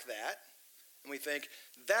lot like that. And we think,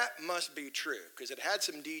 that must be true, because it had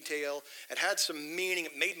some detail, it had some meaning,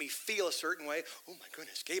 it made me feel a certain way. Oh my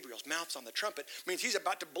goodness, Gabriel's mouth's on the trumpet. It means he's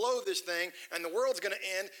about to blow this thing, and the world's going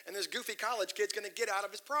to end, and this goofy college kid's going to get out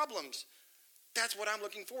of his problems. That's what I'm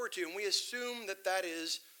looking forward to, and we assume that that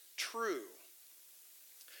is true.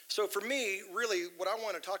 So for me, really, what I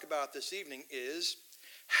want to talk about this evening is,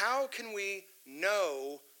 how can we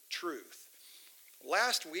know truth?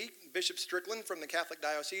 Last week, Bishop Strickland from the Catholic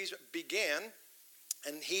Diocese began,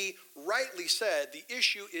 and he rightly said the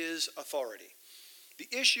issue is authority. The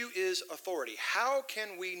issue is authority. How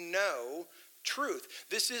can we know truth?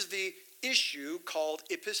 This is the issue called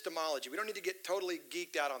epistemology. We don't need to get totally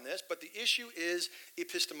geeked out on this, but the issue is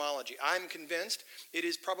epistemology. I'm convinced it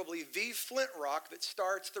is probably the flint rock that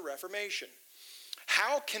starts the Reformation.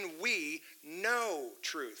 How can we know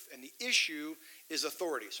truth? And the issue is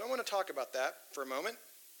authority. So I want to talk about that for a moment.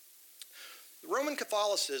 Roman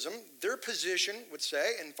Catholicism, their position would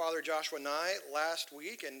say, and Father Joshua Nye last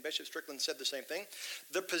week, and Bishop Strickland said the same thing,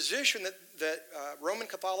 the position that Roman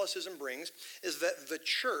Catholicism brings is that the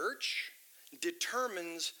church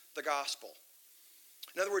determines the gospel.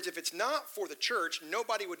 In other words, if it's not for the church,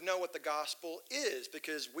 nobody would know what the gospel is,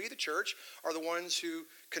 because we, the church, are the ones who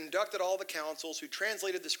conducted all the councils, who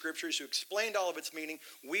translated the scriptures, who explained all of its meaning.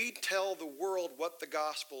 We tell the world what the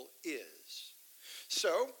gospel is.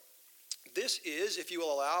 So, this is, if you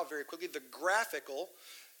will allow very quickly, the graphical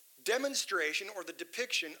demonstration or the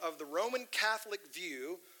depiction of the Roman Catholic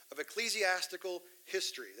view of ecclesiastical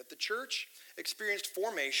history, that the church experienced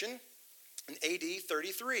formation in AD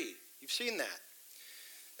 33. You've seen that.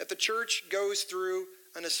 That the church goes through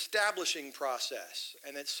an establishing process,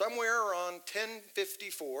 and that somewhere around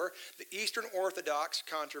 1054, the Eastern Orthodox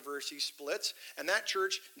controversy splits, and that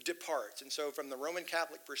church departs. And so from the Roman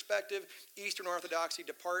Catholic perspective, Eastern Orthodoxy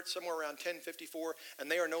departs somewhere around 1054, and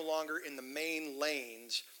they are no longer in the main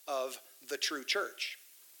lanes of the true church.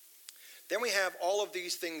 Then we have all of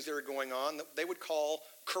these things that are going on that they would call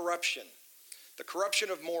corruption. The corruption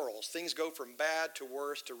of morals. Things go from bad to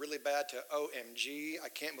worse to really bad to OMG, I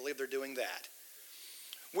can't believe they're doing that.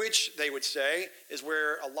 Which, they would say, is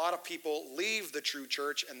where a lot of people leave the true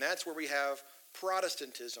church, and that's where we have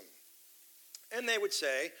Protestantism. And they would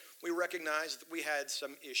say, we recognize that we had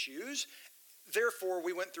some issues, therefore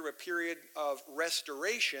we went through a period of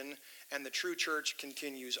restoration, and the true church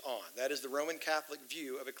continues on. That is the Roman Catholic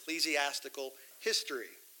view of ecclesiastical history.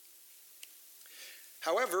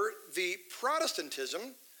 However, the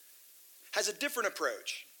Protestantism has a different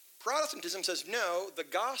approach. Protestantism says, no, the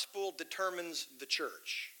gospel determines the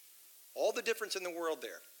church. All the difference in the world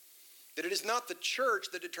there. That it is not the church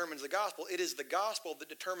that determines the gospel, it is the gospel that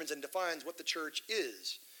determines and defines what the church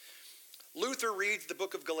is. Luther reads the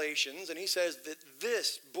book of Galatians, and he says that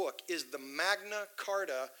this book is the Magna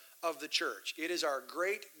Carta of the church. It is our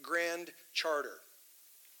great grand charter.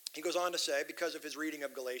 He goes on to say, because of his reading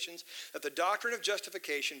of Galatians, that the doctrine of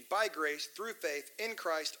justification by grace through faith in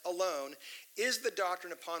Christ alone is the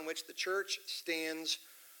doctrine upon which the church stands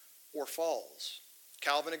or falls.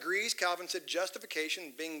 Calvin agrees. Calvin said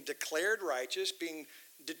justification, being declared righteous, being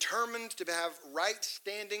determined to have right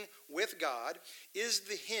standing with God, is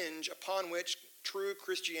the hinge upon which true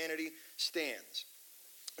Christianity stands.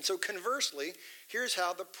 And so conversely, here's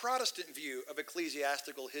how the Protestant view of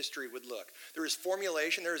ecclesiastical history would look. There is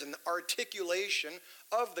formulation, there is an articulation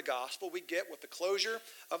of the gospel we get with the closure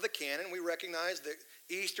of the canon. We recognize that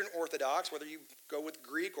Eastern Orthodox, whether you go with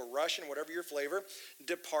Greek or Russian, whatever your flavor,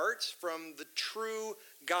 departs from the true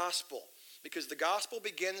gospel. Because the gospel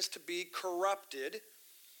begins to be corrupted,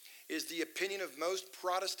 is the opinion of most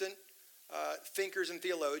Protestant thinkers and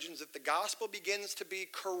theologians, that the gospel begins to be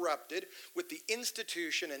corrupted with the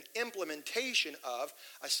institution and implementation of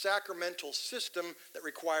a sacramental system that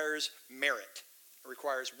requires merit. It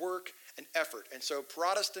requires work and effort. And so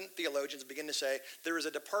Protestant theologians begin to say there is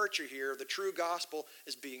a departure here. The true gospel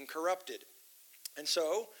is being corrupted. And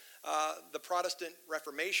so the Protestant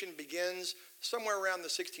Reformation begins somewhere around the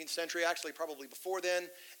 16th century, actually probably before then,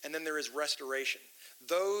 and then there is restoration.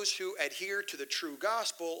 Those who adhere to the true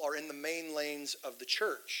gospel are in the main lanes of the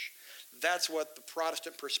church. That's what the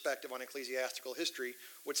Protestant perspective on ecclesiastical history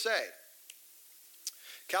would say.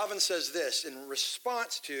 Calvin says this in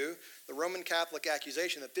response to the Roman Catholic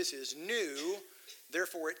accusation that this is new,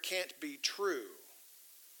 therefore it can't be true.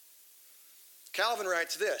 Calvin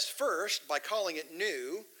writes this: first, by calling it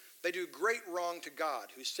new, they do great wrong to God,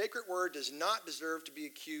 whose sacred word does not deserve to be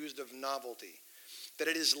accused of novelty. That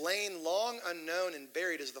it is lain long unknown and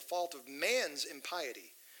buried is the fault of man's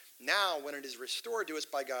impiety. Now, when it is restored to us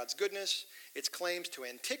by God's goodness, its claims to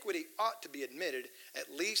antiquity ought to be admitted,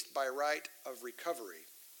 at least by right of recovery.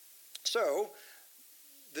 So,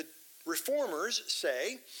 the reformers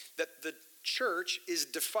say that the church is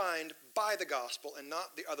defined by the gospel and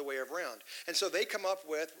not the other way around. And so they come up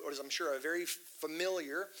with what is, I'm sure, a very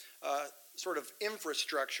familiar sort of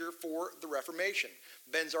infrastructure for the Reformation.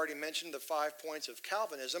 Ben's already mentioned the 5 points of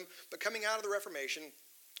Calvinism, but coming out of the Reformation,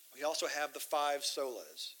 we also have the 5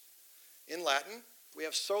 solas. In Latin, we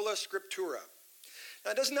have sola scriptura.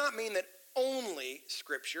 Now, it does not mean that only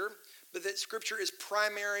Scripture, but that Scripture is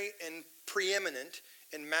primary and preeminent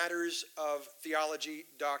in matters of theology,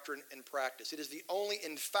 doctrine, and practice. It is the only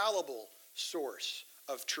infallible source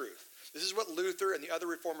of truth. This is what Luther and the other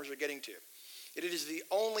reformers are getting to. It is the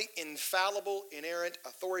only infallible, inerrant,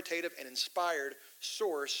 authoritative, and inspired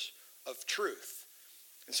source of truth.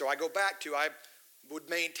 And so I go back to, I would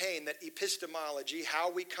maintain that epistemology,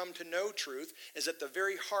 how we come to know truth, is at the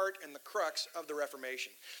very heart and the crux of the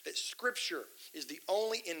Reformation. That Scripture is the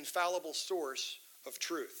only infallible source of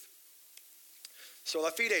truth.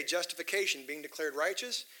 Sola fide, justification, being declared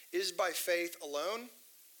righteous, is by faith alone.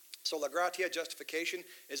 Sola gratia, justification,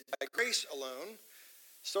 is by grace alone.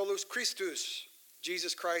 Solus Christus,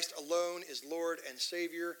 Jesus Christ alone is Lord and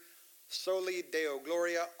Savior. Soli Deo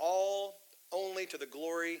Gloria, all only to the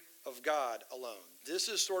glory of God alone. This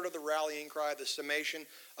is sort of the rallying cry, the summation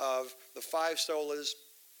of the five solas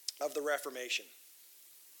of the Reformation.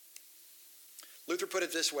 Luther put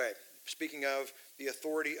it this way, speaking of the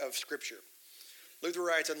authority of Scripture. Luther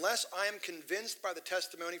writes, unless I am convinced by the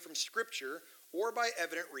testimony from Scripture or by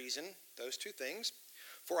evident reason, those two things,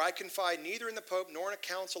 for I confide neither in the Pope nor in a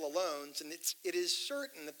council alone, and it is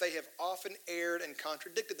certain that they have often erred and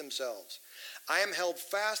contradicted themselves. I am held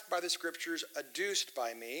fast by the Scriptures adduced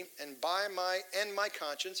by me, and my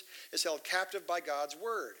conscience is held captive by God's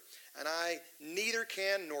word. And I neither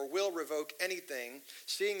can nor will revoke anything,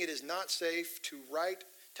 seeing it is not safe to write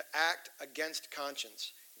to act against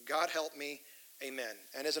conscience. God help me, amen.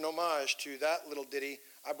 And as an homage to that little ditty,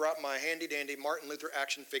 I brought my handy-dandy Martin Luther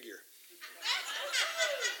action figure.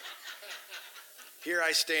 Here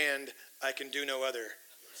I stand, I can do no other,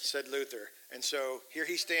 said Luther. And so here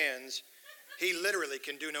he stands. He literally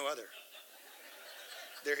can do no other.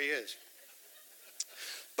 There he is.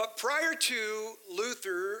 But prior to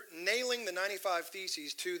Luther nailing the 95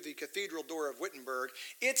 Theses to the cathedral door of Wittenberg,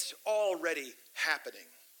 it's already happening.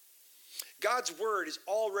 God's word is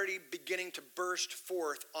already beginning to burst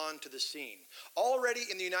forth onto the scene. Already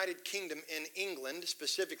in the United Kingdom, in England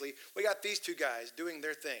specifically, we got these two guys doing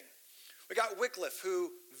their thing. We got Wycliffe, who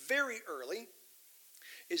very early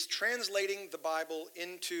is translating the Bible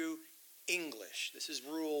into English. This is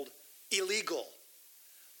ruled illegal.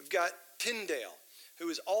 We've got Tyndale, who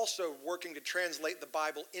is also working to translate the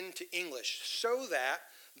Bible into English so that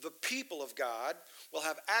the people of God will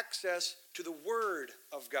have access to the Word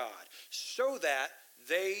of God, so that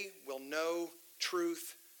they will know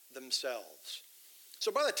truth themselves. So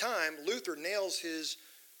by the time Luther nails his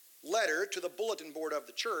letter to the bulletin board of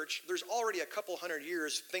the church, there's already a couple hundred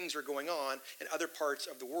years things are going on in other parts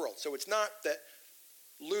of the world. So it's not that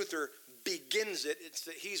Luther begins it, it's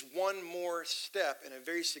that he's one more step in a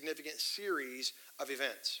very significant series of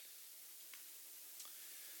events.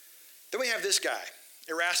 Then we have this guy,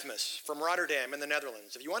 Erasmus from Rotterdam in the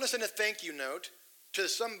Netherlands. If you want to send a thank you note to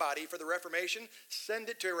somebody for the Reformation, send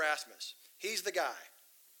it to Erasmus. He's the guy.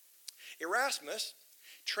 Erasmus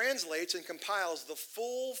translates and compiles the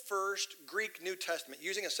full first Greek New Testament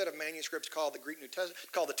using a set of manuscripts called the Greek New Testament,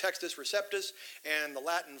 called the Textus Receptus and the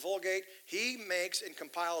Latin Vulgate. He makes and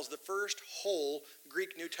compiles the first whole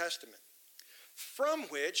Greek New Testament, from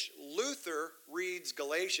which Luther reads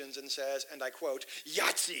Galatians and says, and I quote,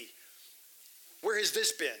 Yahtzee, where has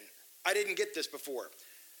this been? I didn't get this before.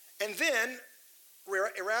 And then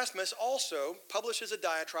Erasmus also publishes a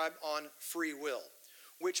diatribe on free will,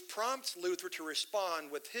 which prompts Luther to respond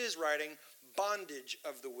with his writing, Bondage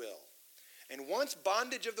of the Will. And once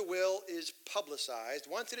Bondage of the Will is publicized,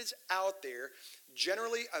 once it is out there,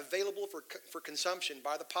 generally available for consumption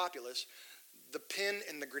by the populace, the pin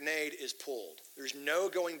and the grenade is pulled. There's no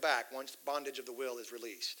going back once Bondage of the Will is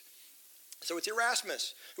released. So it's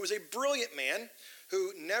Erasmus, who is a brilliant man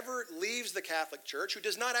who never leaves the Catholic Church, who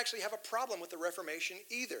does not actually have a problem with the Reformation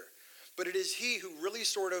either. But it is he who really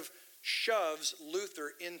sort of shoves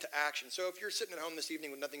Luther into action. So if you're sitting at home this evening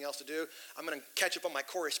with nothing else to do, I'm going to catch up on my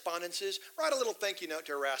correspondences, write a little thank you note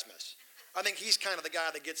to Erasmus. I think he's kind of the guy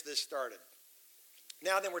that gets this started.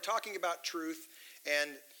 Now then, we're talking about truth, and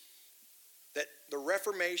that the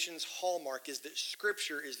Reformation's hallmark is that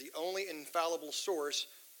Scripture is the only infallible source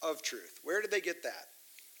of truth. Where did they get that?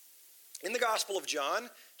 In the Gospel of John,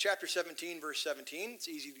 chapter 17, verse 17, it's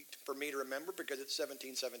easy for me to remember because it's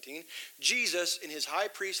 17:17, Jesus, in his high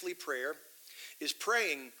priestly prayer, is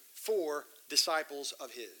praying for disciples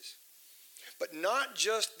of his. But not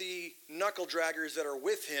just the knuckle draggers that are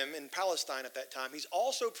with him in Palestine at that time. He's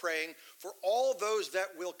also praying for all those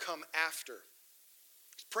that will come after.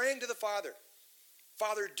 He's praying to the Father.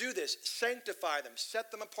 Father, do this. Sanctify them.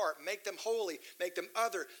 Set them apart. Make them holy. Make them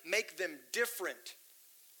other. Make them different.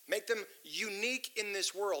 Make them unique in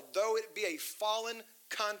this world, though it be a fallen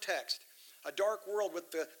context, a dark world with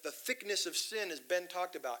the thickness of sin, as Ben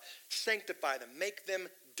talked about. Sanctify them. Make them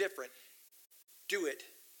different. Do it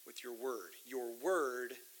with your word. Your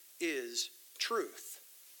word is truth.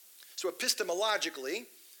 So epistemologically,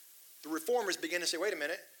 the reformers begin to say, wait a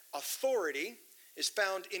minute, authority is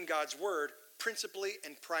found in God's word principally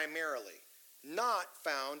and primarily, not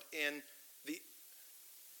found in the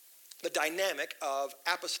the dynamic of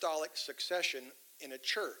apostolic succession in a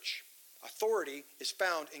church. Authority is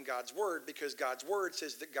found in God's word because God's word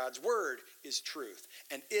says that God's word is truth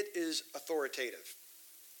and it is authoritative.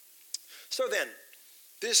 So then,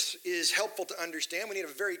 this is helpful to understand. We need a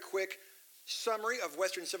very quick summary of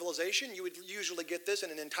Western civilization. You would usually get this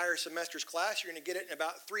in an entire semester's class. You're going to get it in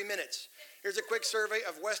about 3 minutes. Here's a quick survey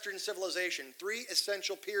of Western civilization. 3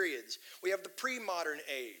 essential periods. We have the pre-modern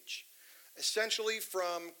age, essentially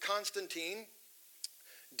from Constantine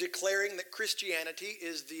declaring that Christianity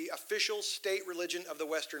is the official state religion of the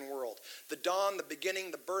Western world. The dawn, the beginning,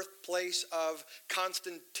 the birthplace of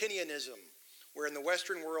Constantinianism, where in the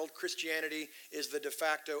Western world, Christianity is the de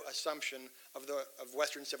facto assumption of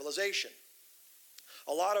Western civilization.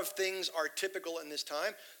 A lot of things are typical in this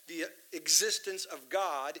time. The existence of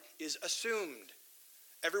God is assumed.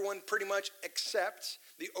 Everyone pretty much accepts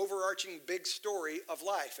the overarching big story of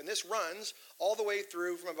life. And this runs all the way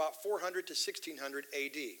through from about 400 to 1600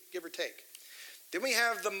 AD, give or take. Then we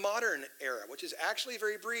have the modern era, which is actually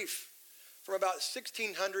very brief. From about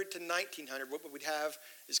 1600 to 1900, what we'd have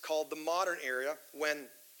is called the modern era, when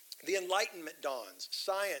the Enlightenment dawns.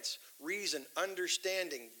 Science, reason,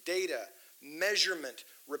 understanding, data, measurement,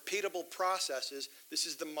 repeatable processes. This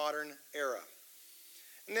is the modern era.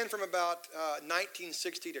 And then from about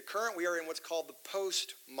 1960 to current, we are in what's called the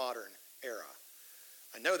postmodern era.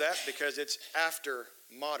 I know that because it's after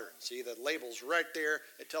modern. See, the label's right there.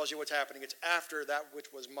 It tells you what's happening. It's after that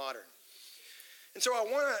which was modern. And so I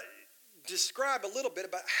want to describe a little bit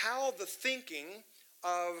about how the thinking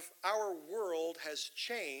of our world has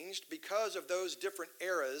changed because of those different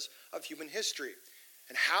eras of human history,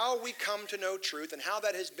 and how we come to know truth and how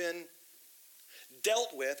that has been dealt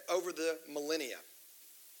with over the millennia.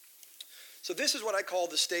 So this is what I call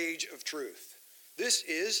the stage of truth. This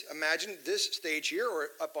is, imagine this stage here or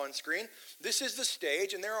up on screen. This is the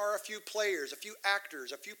stage, and there are a few players, a few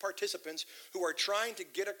actors, a few participants who are trying to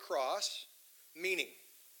get across meaning.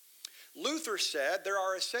 Luther said there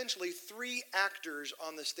are essentially 3 actors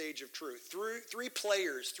on the stage of truth, three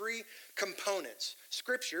players, 3 components.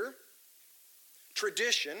 Scripture,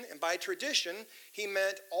 tradition, and by tradition, he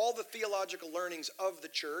meant all the theological learnings of the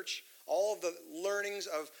church, all of the learnings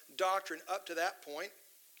of doctrine up to that point,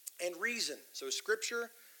 and reason. So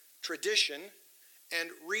scripture, tradition, and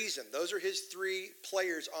reason. Those are his 3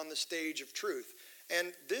 players on the stage of truth.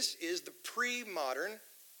 And this is the pre-modern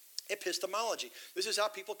epistemology. This is how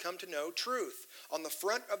people come to know truth. On the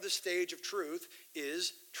front of the stage of truth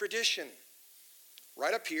is tradition.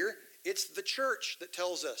 Right up here, it's the church that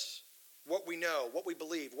tells us what we know, what we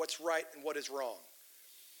believe, what's right and what is wrong.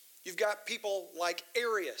 You've got people like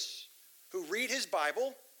Arius, who read his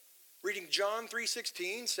Bible, reading John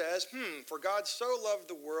 3:16 says, for God so loved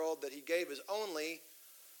the world that he gave his only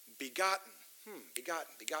begotten.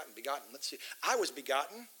 Begotten. Let's see. I was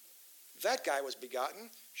begotten. That guy was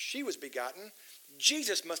begotten. She was begotten.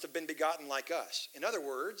 Jesus must have been begotten like us. In other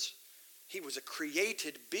words, he was a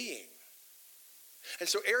created being. And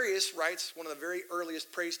so Arius writes one of the very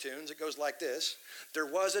earliest praise tunes. It goes like this. There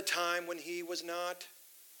was a time when he was not.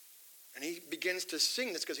 And he begins to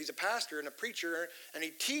sing this because he's a pastor and a preacher, and he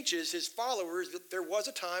teaches his followers that there was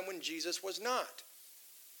a time when Jesus was not.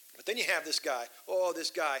 But then you have this guy,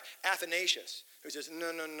 Athanasius, who says,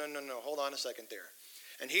 no, hold on a second there.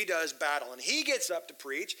 And he does battle, and he gets up to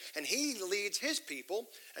preach, and he leads his people,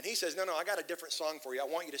 and he says, no, I got a different song for you. I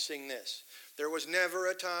want you to sing this. There was never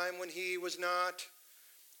a time when he was not.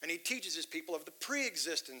 And he teaches his people of the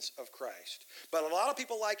pre-existence of Christ. But a lot of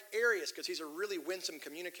people like Arius because he's a really winsome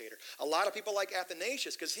communicator. A lot of people like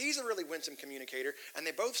Athanasius because he's a really winsome communicator. And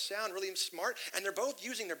they both sound really smart. And they're both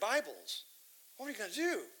using their Bibles. What are you going to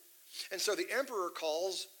do? And so the emperor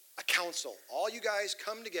calls a council. All you guys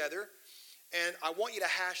come together. And I want you to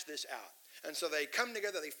hash this out. And so they come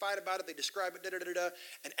together. They fight about it. They describe it.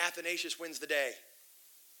 And Athanasius wins the day.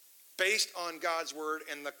 Based on God's word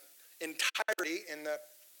and the entirety and the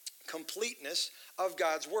completeness of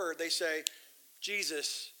God's word, they say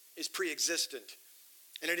Jesus is pre-existent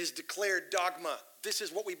and it is declared dogma. This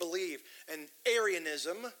is what we believe. And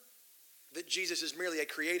Arianism, that Jesus is merely a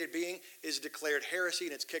created being, is declared heresy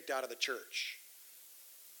and it's kicked out of the church.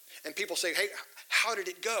 And people say, hey, how did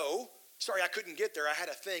it go? Sorry, I couldn't get there. I had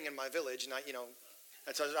a thing in my village and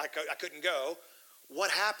I couldn't go.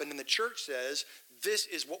 What happened? And the church says, this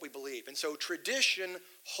is what we believe. And so tradition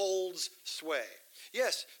holds sway.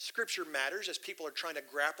 Yes, scripture matters as people are trying to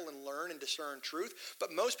grapple and learn and discern truth,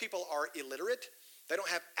 but most people are illiterate. They don't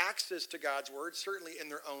have access to God's word, certainly in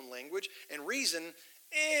their own language. And reason,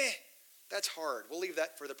 that's hard. We'll leave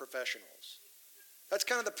that for the professionals. That's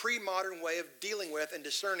kind of the pre-modern way of dealing with and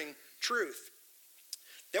discerning truth.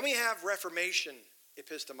 Then we have Reformation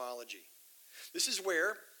epistemology. This is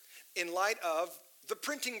where, in light of the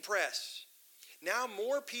printing press, now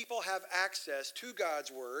more people have access to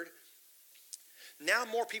God's word. Now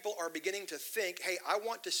more people are beginning to think, hey, I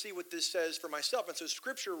want to see what this says for myself. And so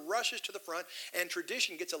Scripture rushes to the front and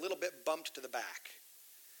tradition gets a little bit bumped to the back.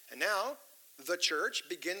 And now the church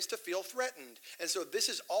begins to feel threatened. And so this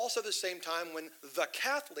is also the same time when the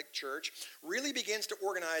Catholic Church really begins to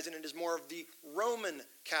organize, and it is more of the Roman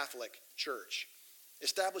Catholic Church,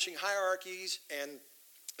 establishing hierarchies and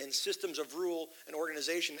systems of rule and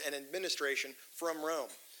organization and administration from Rome.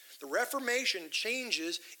 The Reformation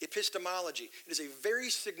changes epistemology. It is a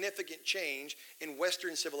very significant change in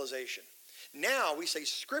Western civilization. Now we say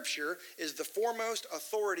Scripture is the foremost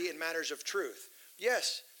authority in matters of truth.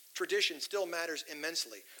 Yes, tradition still matters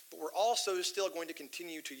immensely, but we're also still going to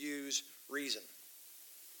continue to use reason.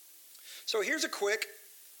 So here's a quick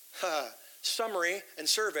summary and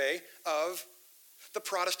survey of the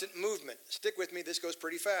Protestant movement. Stick with me, this goes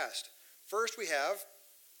pretty fast. First we have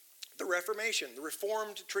the Reformation, the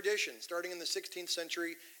Reformed tradition, starting in the 16th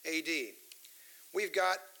century AD. We've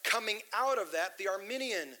got, coming out of that, the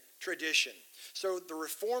Arminian tradition. So the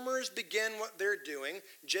reformers begin what they're doing.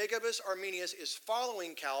 Jacobus Arminius is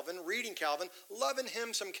following Calvin, reading Calvin, loving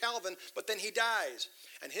him some Calvin, but then he dies.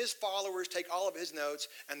 And his followers take all of his notes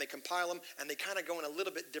and they compile them, and they kind of go in a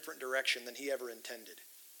little bit different direction than he ever intended.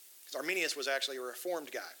 Because Arminius was actually a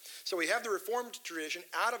Reformed guy. So we have the Reformed tradition.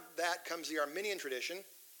 Out of that comes the Arminian tradition.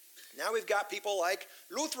 Now we've got people like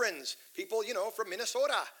Lutherans, people, from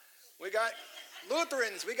Minnesota. We got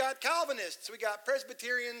Lutherans, we got Calvinists, we got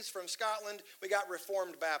Presbyterians from Scotland, we got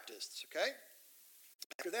Reformed Baptists, okay?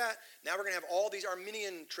 After that, now we're going to have all these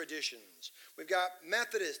Arminian traditions. We've got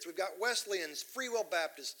Methodists, we've got Wesleyans, Free Will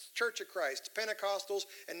Baptists, Church of Christ, Pentecostals,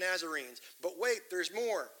 and Nazarenes. But wait, there's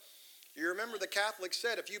more. You remember the Catholics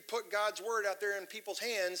said if you put God's word out there in people's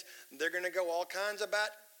hands, they're going to go all kinds of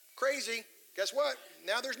crazy. Guess what?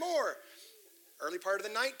 Now there's more. Early part of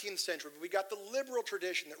the 19th century, we got the liberal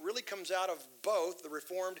tradition that really comes out of both the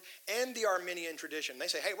Reformed and the Arminian tradition. They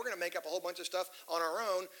say, hey, we're going to make up a whole bunch of stuff on our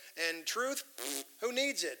own, and truth, who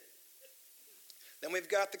needs it? Then we've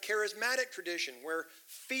got the charismatic tradition where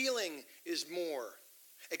feeling is more.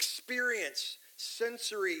 Experience,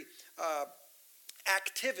 sensory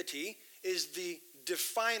activity is the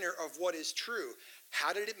definer of what is true.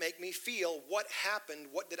 How did it make me feel? What happened?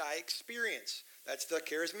 What did I experience? That's the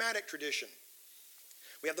charismatic tradition.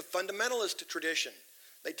 We have the fundamentalist tradition.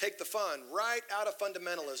 They take the fun right out of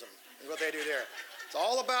fundamentalism, is what they do there. It's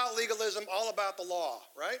all about legalism, all about the law,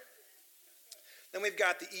 right? Then we've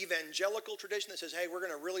got the evangelical tradition that says, hey, we're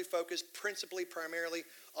going to really focus primarily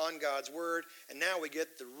on God's word. And now we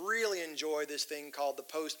get to really enjoy this thing called the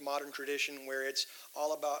postmodern tradition, where it's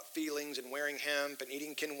all about feelings and wearing hemp and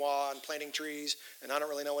eating quinoa and planting trees. And I don't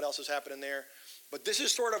really know what else is happening there. But this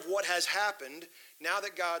is sort of what has happened now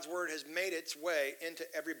that God's word has made its way into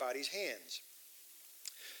everybody's hands.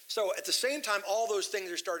 So at the same time all those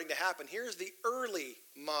things are starting to happen, here's the early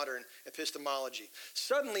modern epistemology.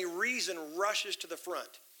 Suddenly reason rushes to the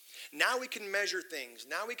front. Now we can measure things.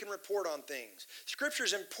 Now we can report on things. Scripture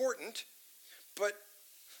is important, but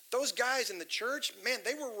those guys in the church, man,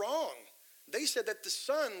 they were wrong. They said that the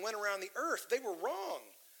sun went around the earth. They were wrong.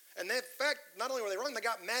 And in fact, not only were they wrong, they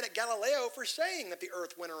got mad at Galileo for saying that the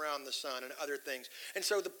earth went around the sun and other things. And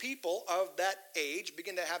so the people of that age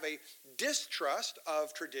begin to have a distrust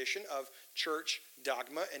of tradition, of church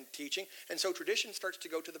dogma and teaching. And so tradition starts to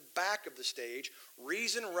go to the back of the stage.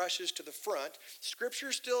 Reason rushes to the front.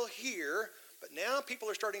 Scripture's still here, but now people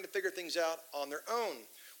are starting to figure things out on their own,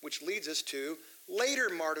 which leads us to later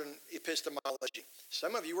modern epistemology.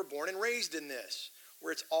 Some of you were born and raised in this,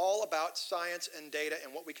 where it's all about science and data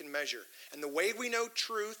and what we can measure. And the way we know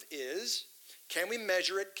truth is, can we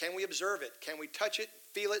measure it? Can we observe it? Can we touch it,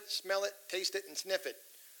 feel it, smell it, taste it, and sniff it?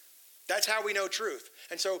 That's how we know truth.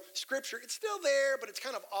 And so Scripture, it's still there, but it's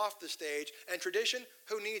kind of off the stage. And tradition,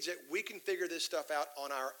 who needs it? We can figure this stuff out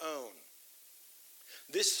on our own.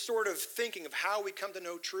 This sort of thinking of how we come to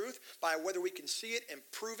know truth by whether we can see it and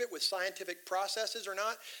prove it with scientific processes or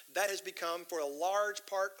not, that has become, for a large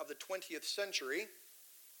part of the 20th century,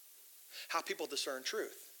 how people discern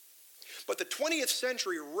truth. But the 20th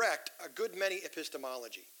century wrecked a good many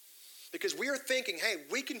epistemology. Because we are thinking, hey,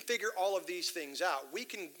 we can figure all of these things out. We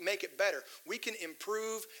can make it better. We can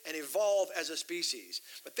improve and evolve as a species.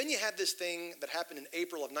 But then you had this thing that happened in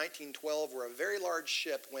April of 1912 where a very large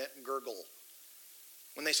ship went gurgle.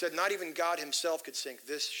 When they said not even God himself could sink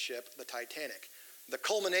this ship, the Titanic. The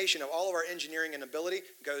culmination of all of our engineering and ability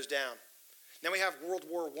goes down. Now we have World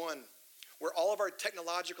War I, where all of our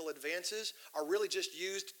technological advances are really just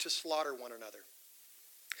used to slaughter one another.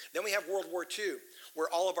 Then we have World War II, where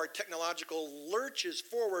all of our technological lurches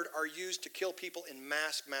forward are used to kill people in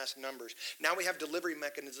mass numbers. Now we have delivery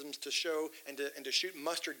mechanisms to show and to shoot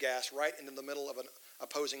mustard gas right into the middle of an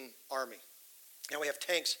opposing army. Now we have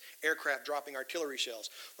tanks, aircraft dropping artillery shells.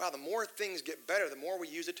 Wow, the more things get better, the more we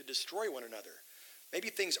use it to destroy one another. Maybe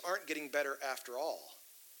things aren't getting better after all.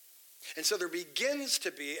 And so there begins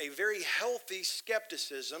to be a very healthy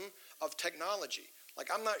skepticism of technology. Like,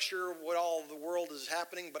 I'm not sure what all the world is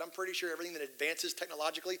happening, but I'm pretty sure everything that advances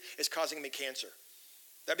technologically is causing me cancer.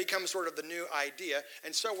 That becomes sort of the new idea.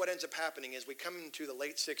 And so what ends up happening is we come into the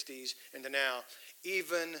late 60s into now,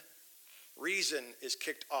 even reason is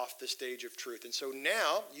kicked off the stage of truth. And so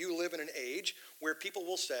now you live in an age where people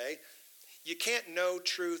will say, you can't know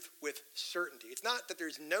truth with certainty. It's not that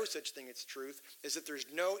there's no such thing as truth, it's that there's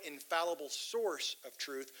no infallible source of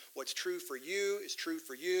truth. What's true for you is true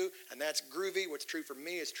for you, and that's groovy. What's true for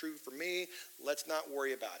me is true for me. Let's not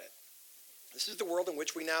worry about it. This is the world in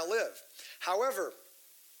which we now live. However,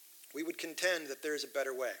 we would contend that there is a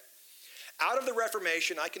better way. Out of the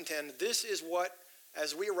Reformation, I contend this is what,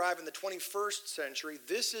 as we arrive in the 21st century,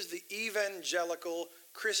 this is the evangelical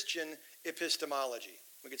Christian epistemology.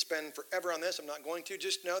 We could spend forever on this. I'm not going to.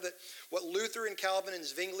 Just know that what Luther and Calvin and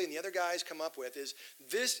Zwingli and the other guys come up with is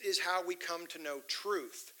this is how we come to know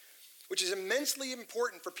truth, which is immensely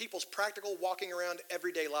important for people's practical walking around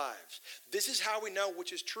everyday lives. This is how we know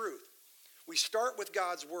which is truth. We start with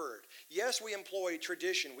God's word. Yes, we employ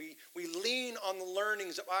tradition. We lean on the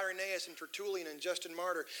learnings of Irenaeus and Tertullian and Justin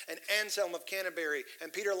Martyr and Anselm of Canterbury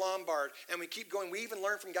and Peter Lombard, and we keep going. We even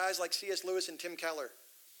learn from guys like C.S. Lewis and Tim Keller.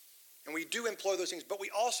 And we do employ those things, but we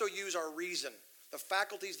also use our reason, the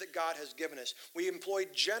faculties that God has given us. We employ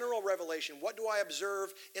general revelation. What do I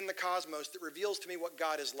observe in the cosmos that reveals to me what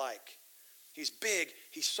God is like? He's big,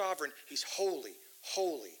 he's sovereign, he's holy,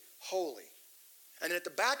 holy, holy. And then at the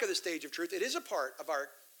back of the stage of truth, it is a part of our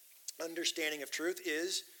understanding of truth,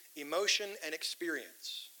 is emotion and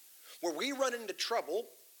experience. Where we run into trouble,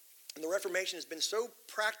 and the Reformation has been so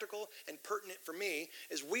practical and pertinent for me,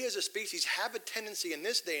 is we as a species have a tendency in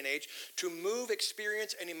this day and age to move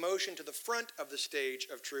experience and emotion to the front of the stage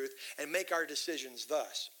of truth and make our decisions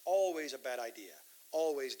thus. Always a bad idea,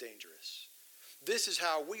 always dangerous. This is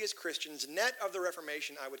how we as Christians, net of the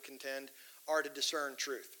Reformation, I would contend, are to discern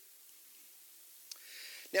truth.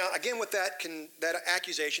 Now, again, with that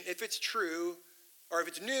accusation, if it's true, or if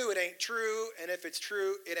it's new, it ain't true, and if it's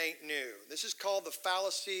true, it ain't new. This is called the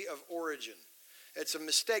fallacy of origin. It's a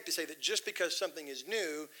mistake to say that just because something is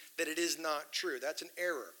new, that it is not true. That's an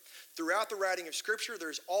error. Throughout the writing of Scripture,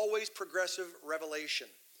 there's always progressive revelation.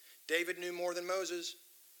 David knew more than Moses.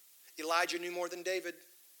 Elijah knew more than David.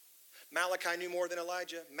 Malachi knew more than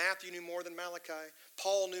Elijah. Matthew knew more than Malachi.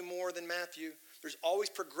 Paul knew more than Matthew. There's always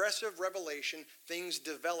progressive revelation. Things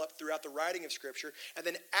develop throughout the writing of Scripture. And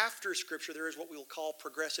then after Scripture, there is what we will call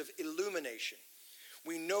progressive illumination.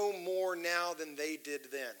 We know more now than they did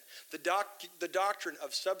then. The doctrine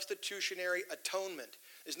of substitutionary atonement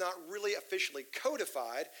is not really officially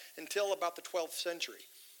codified until about the 12th century.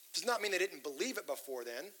 It does not mean they didn't believe it before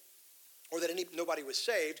then, or that nobody was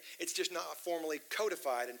saved. It's just not formally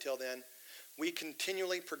codified until then. We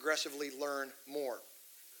continually, progressively learn more.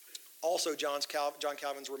 Also, John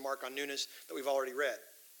Calvin's remark on newness that we've already read.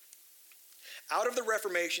 Out of the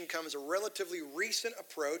Reformation comes a relatively recent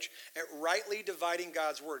approach at rightly dividing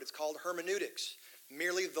God's word. It's called hermeneutics,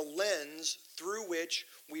 merely the lens through which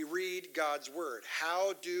we read God's word.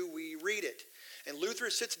 How do we read it? And Luther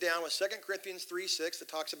sits down with 2 Corinthians 3:6 that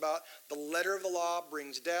talks about the letter of the law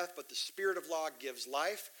brings death, but the spirit of law gives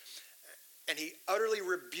life. And he utterly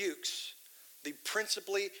rebukes the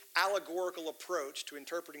principally allegorical approach to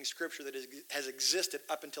interpreting Scripture that has existed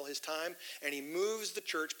up until his time. And he moves the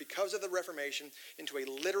church, because of the Reformation, into a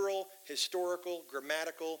literal, historical,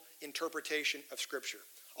 grammatical interpretation of Scripture.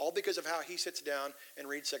 All because of how he sits down and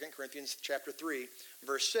reads 2 Corinthians chapter 3,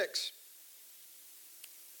 verse 6.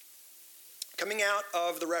 Coming out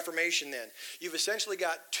of the Reformation then, you've essentially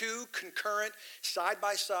got two concurrent,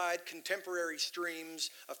 side-by-side, contemporary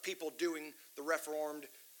streams of people doing the Reformed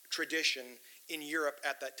tradition in Europe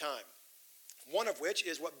at that time. One of which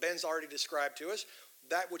is what Ben's already described to us,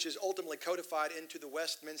 that which is ultimately codified into the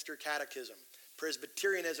Westminster Catechism,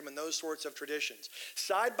 Presbyterianism and those sorts of traditions.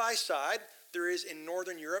 Side by side, there is in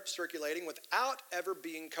Northern Europe circulating without ever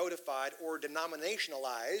being codified or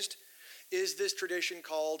denominationalized is this tradition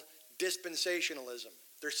called dispensationalism.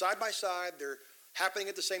 They're side by side, they're happening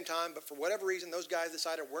at the same time, but for whatever reason, those guys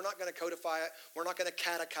decided we're not going to codify it, we're not going to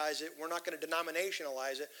catechize it, we're not going to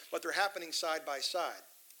denominationalize it, but they're happening side by side.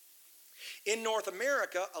 In North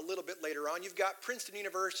America, a little bit later on, you've got Princeton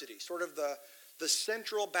University, sort of the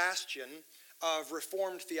central bastion of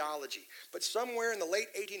Reformed theology. But somewhere in the late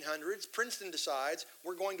 1800s, Princeton decides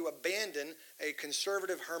we're going to abandon a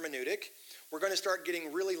conservative hermeneutic. We're going to start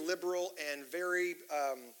getting really liberal and very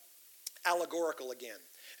allegorical again.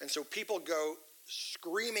 And so people go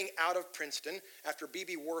screaming out of Princeton after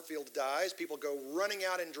B.B. Warfield dies. People go running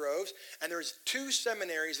out in droves. And there's two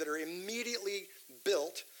seminaries that are immediately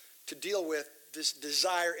built to deal with this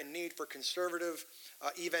desire and need for conservative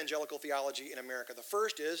evangelical theology in America. The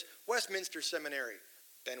first is Westminster Seminary.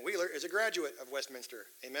 Ben Wheeler is a graduate of Westminster.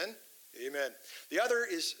 Amen? Amen. The other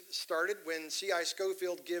is started when C.I.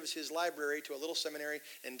 Scofield gives his library to a little seminary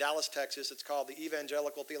in Dallas, Texas. It's called the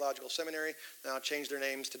Evangelical Theological Seminary. Now changed their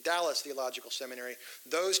names to Dallas Theological Seminary.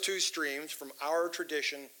 Those two streams from our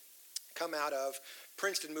tradition come out of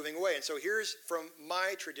Princeton moving away. And so here's from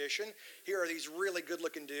my tradition. Here are these really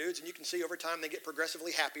good-looking dudes, and you can see over time they get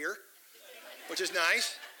progressively happier, which is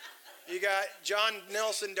nice. You got John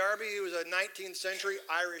Nelson Darby, who was a 19th century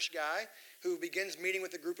Irish guy who begins meeting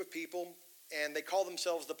with a group of people, and they call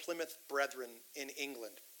themselves the Plymouth Brethren in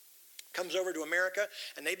England. Comes over to America,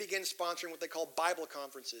 and they begin sponsoring what they call Bible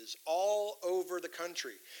conferences all over the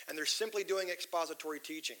country. And they're simply doing expository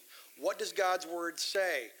teaching. What does God's word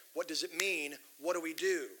say? What does it mean? What do we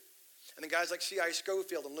do? And then guys like C.I.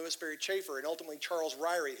 Scofield and Louis Berry Chafer and ultimately Charles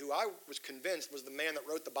Ryrie, who I was convinced was the man that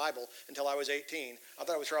wrote the Bible until I was 18. I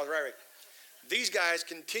thought it was Charles Ryrie. These guys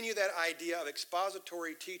continue that idea of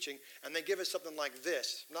expository teaching, and they give us something like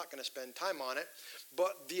this. I'm not going to spend time on it,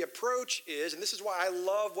 but the approach is, and this is why I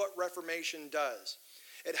love what Reformation does.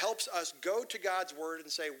 It helps us go to God's word and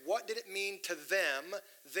say, what did it mean to them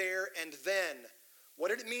there and then?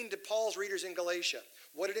 What did it mean to Paul's readers in Galatia?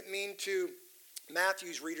 What did it mean to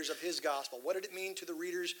Matthew's readers of his gospel? What did it mean to the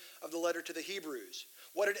readers of the letter to the Hebrews?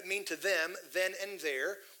 What did it mean to them then and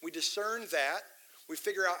there? We discern that. We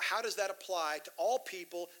figure out how does that apply to all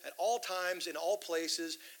people at all times in all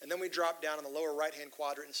places, and then we drop down in the lower right-hand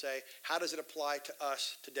quadrant and say, how does it apply to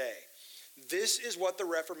us today? This is what the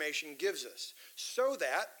Reformation gives us, so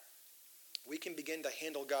that we can begin to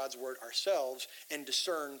handle God's word ourselves and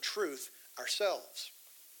discern truth ourselves.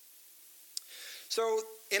 So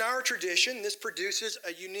in our tradition, this produces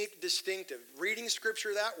a unique distinctive. Reading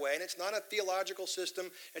Scripture that way, and it's not a theological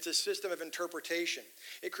system, it's a system of interpretation.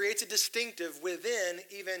 It creates a distinctive within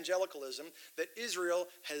evangelicalism that Israel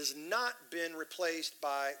has not been replaced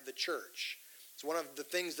by the church. It's one of the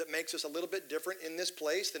things that makes us a little bit different in this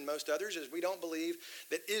place than most others is we don't believe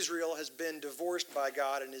that Israel has been divorced by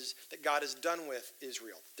God and that God is done with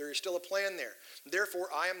Israel. There is still a plan there. Therefore,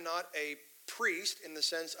 I am not a priest in the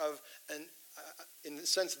sense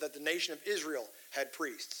that the nation of Israel had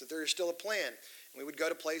priests, that there is still a plan. And we would go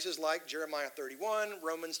to places like Jeremiah 31,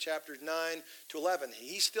 Romans chapters 9 to 11.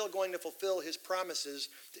 He's still going to fulfill his promises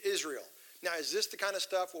to Israel. Now, is this the kind of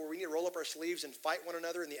stuff where we need to roll up our sleeves and fight one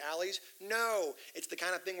another in the alleys? No. It's the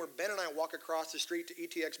kind of thing where Ben and I walk across the street to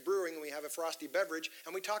ETX Brewing and we have a frosty beverage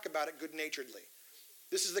and we talk about it good-naturedly.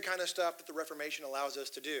 This is the kind of stuff that the Reformation allows us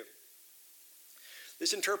to do.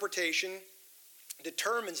 This interpretation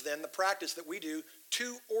determines then the practice that we do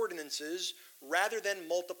two ordinances rather than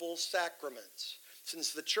multiple sacraments.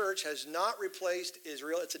 Since the church has not replaced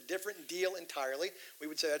Israel, it's a different deal entirely. We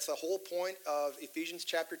would say that's the whole point of Ephesians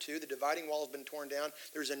chapter 2. The dividing wall has been torn down.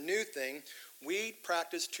 There's a new thing. We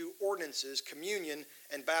practice two ordinances, communion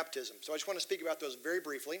and baptism. So I just want to speak about those very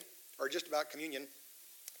briefly, or just about communion.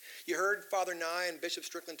 You heard Father Nye and Bishop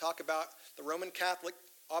Strickland talk about the Roman Catholic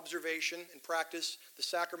observation and practice, the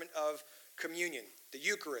sacrament of communion, the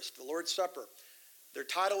Eucharist, the Lord's Supper. Their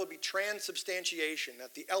title would be transubstantiation,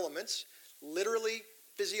 that the elements literally,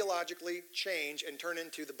 physiologically change and turn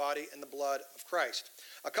into the body and the blood of Christ.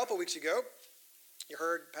 A couple weeks ago, you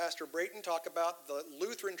heard Pastor Brayton talk about the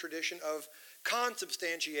Lutheran tradition of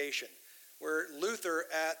consubstantiation, where Luther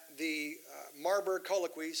at the Marburg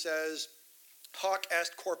Colloquy says, hoc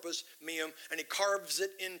est corpus meum, and he carves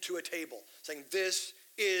it into a table, saying, this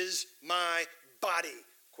is my body,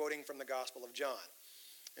 quoting from the Gospel of John.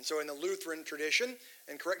 And so in the Lutheran tradition,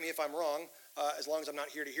 and correct me if I'm wrong, as long as I'm not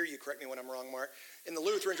here to hear you correct me when I'm wrong, Mark. In the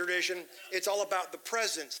Lutheran tradition, it's all about the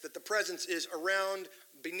presence, that the presence is around,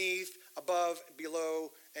 beneath, above, below,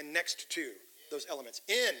 and next to those elements.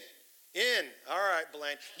 In. All right,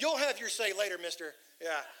 Blaine. You'll have your say later, mister.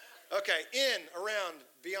 Yeah. Okay, in, around,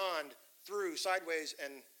 beyond, through, sideways,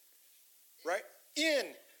 and right? In.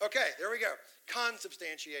 Okay, there we go.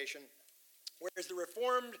 Consubstantiation. Whereas the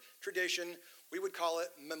Reformed tradition, we would call it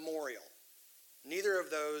memorial. Neither of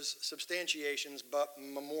those substantiations, but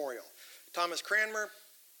memorial. Thomas Cranmer,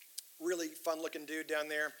 really fun-looking dude down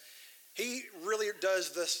there. He really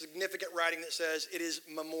does the significant writing that says it is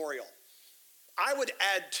memorial. I would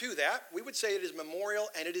add to that, we would say it is memorial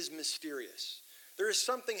and it is mysterious. There is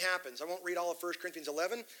something happens. I won't read all of 1 Corinthians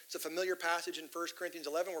 11. It's a familiar passage in 1 Corinthians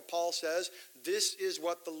 11 where Paul says, this is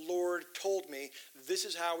what the Lord told me. This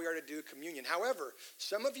is how we are to do communion. However,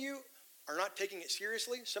 some of you are not taking it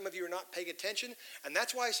seriously. Some of you are not paying attention. And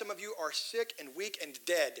that's why some of you are sick and weak and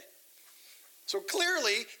dead. So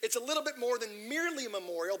clearly, it's a little bit more than merely a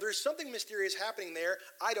memorial. There's something mysterious happening there.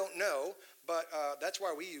 I don't know, but that's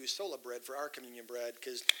why we use sola bread for our communion bread,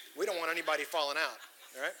 because we don't want anybody falling out,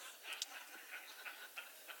 all right?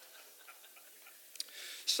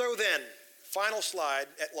 So then, final slide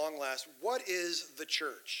at long last, what is the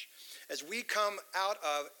church? As we come out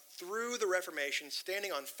of, through the Reformation,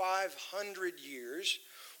 standing on 500 years,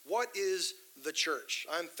 what is the church?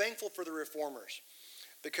 I'm thankful for the reformers.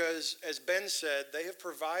 Because, as Ben said, they have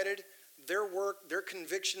provided their work, their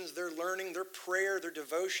convictions, their learning, their prayer, their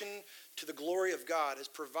devotion to the glory of God has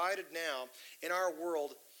provided now in our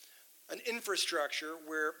world an infrastructure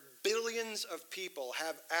where billions of people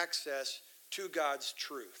have access to God's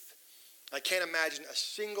truth. I can't imagine a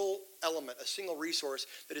single element, a single resource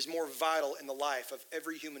that is more vital in the life of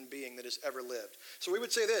every human being that has ever lived. So we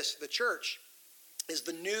would say this, the church is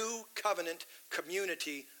the new covenant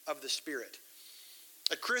community of the Spirit.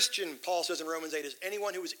 A Christian, Paul says in Romans 8, is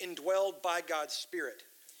anyone who is indwelled by God's Spirit.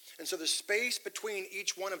 And so the space between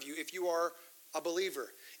each one of you, if you are a believer,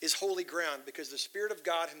 is holy ground because the Spirit of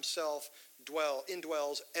God himself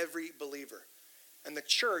indwells every believer. And the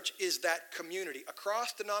church is that community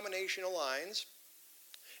across denominational lines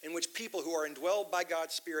in which people who are indwelled by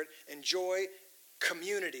God's Spirit enjoy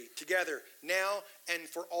community together now and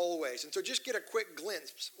for always. And so just get a quick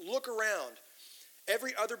glimpse. Look around.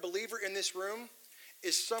 Every other believer in this room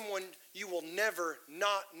is someone you will never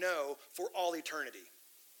not know for all eternity.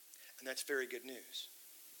 And that's very good news.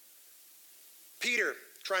 Peter,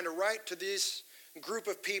 trying to write to this group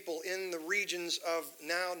of people in the regions of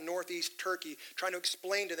now northeast Turkey, trying to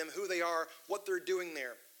explain to them who they are, what they're doing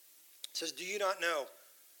there, says, do you not know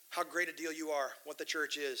how great a deal you are, what the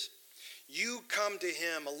church is? You come to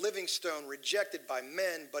him, a living stone, rejected by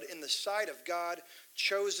men, but in the sight of God,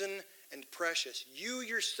 chosen and precious. You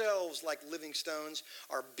yourselves, like living stones,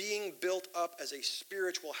 are being built up as a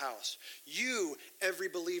spiritual house. You, every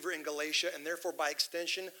believer in Galatia, and therefore by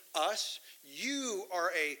extension, us, you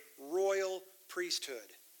are a royal priesthood.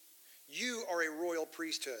 You are a royal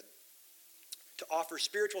priesthood to offer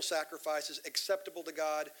spiritual sacrifices acceptable to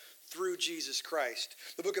God through Jesus Christ.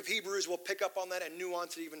 The book of Hebrews will pick up on that and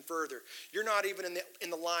nuance it even further. You're not even in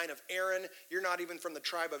the line of Aaron. You're not even from the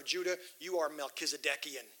tribe of Judah. You are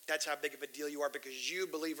Melchizedekian. That's how big of a deal you are because you,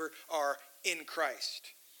 believer, are in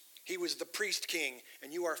Christ. He was the priest king,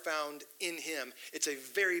 and you are found in him. It's a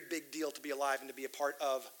very big deal to be alive and to be a part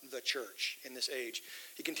of the church in this age.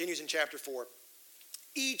 He continues in chapter 4.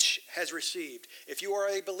 Each has received. If you are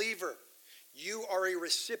a believer, you are a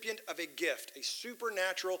recipient of a gift, a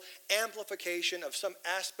supernatural amplification of some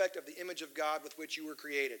aspect of the image of God with which you were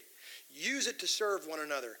created. Use it to serve one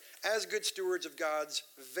another as good stewards of God's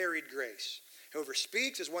varied grace. Whoever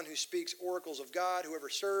speaks as one who speaks oracles of God. Whoever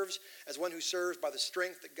serves as one who serves by the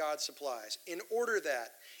strength that God supplies. In order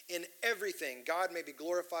that in everything God may be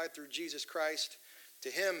glorified through Jesus Christ. To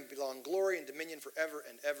him belong glory and dominion forever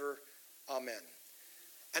and ever. Amen.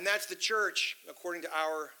 And that's the church according to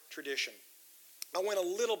our tradition. I went a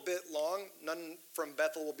little bit long. None from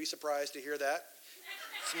Bethel will be surprised to hear that.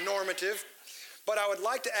 It's normative. But I would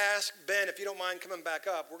like to ask Ben, if you don't mind coming back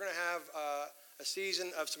up, we're going to have a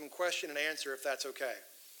season of some question and answer, if that's okay.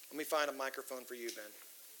 Let me find a microphone for you, Ben.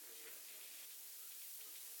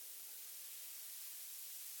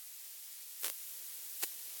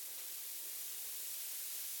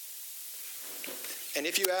 And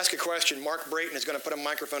if you ask a question, Mark Brayton is going to put a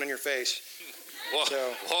microphone in your face. Well,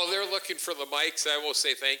 while they're looking for the mics, I will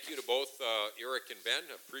say thank you to both Eric and Ben.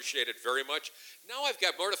 Appreciate it very much. Now I've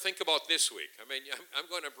got more to think about this week. I mean, I'm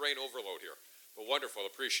going to brain overload here. But wonderful.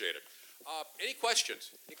 Appreciate it. Any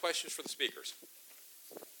questions? Any questions for the speakers?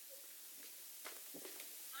 I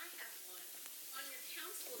have one. On your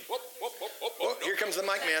council of Whoop. Here comes the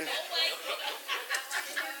mic man.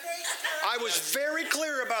 I was very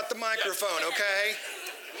clear about the microphone, okay?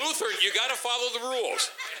 Lutheran, you got to follow the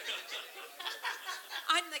rules.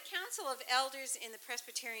 On the Council of Elders in the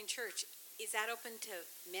Presbyterian Church, is that open to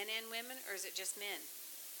men and women, or is it just men?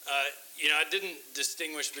 I didn't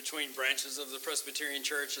distinguish between branches of the Presbyterian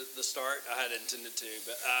Church at the start. I had intended to,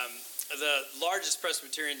 but the largest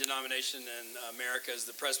Presbyterian denomination in America is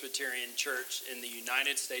the Presbyterian Church in the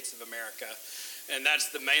United States of America. and that's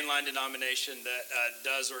the mainline denomination that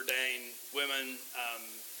does ordain women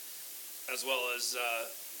as well as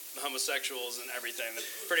homosexuals and everything.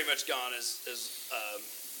 They've pretty much gone as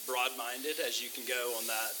broad-minded as you can go on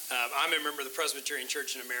that. I'm a member of the Presbyterian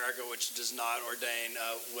Church in America, which does not ordain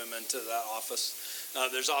women to that office.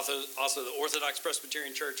 There's also the Orthodox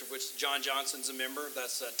Presbyterian Church, of which John Johnson's a member.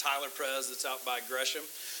 That's Tyler Pres, that's out by Gresham.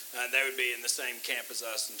 They would be in the same camp as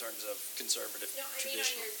us in terms of conservative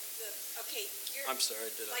traditional. I'm sorry,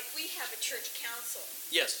 like we have a church council.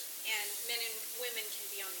 Yes. And men and women can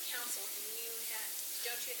be on the council, and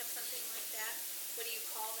don't you have something like that? What do you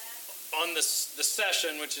call that? On the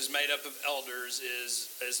session, which is made up of elders,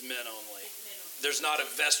 is men only. There's not a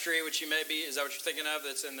vestry, which you may be, is that what you're thinking of,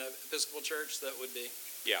 that's in the Episcopal Church? That would be.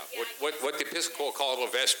 Yeah, what the Episcopal call a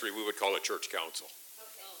vestry, we would call a church council.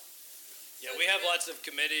 Okay. Yeah, we have lots of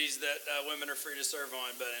committees that women are free to serve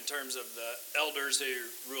on, but in terms of the elders who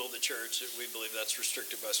rule the church, we believe that's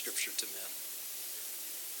restricted by Scripture to men.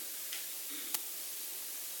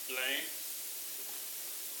 Lane?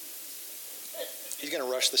 He's going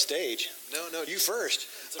to rush the stage. No. You first.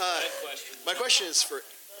 It's a bad question. My question is for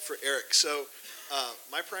Eric. So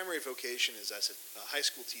my primary vocation is as a high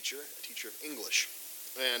school teacher, a teacher of English.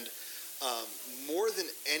 And more than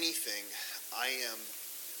anything, I am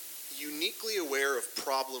uniquely aware of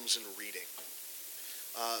problems in reading.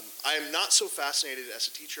 I am not so fascinated as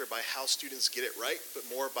a teacher by how students get it right, but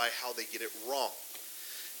more by how they get it wrong.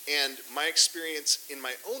 And my experience in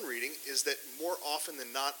my own reading is that more often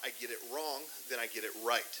than not, I get it wrong than I get it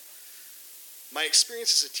right. My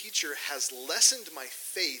experience as a teacher has lessened my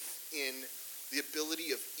faith in the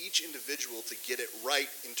ability of each individual to get it right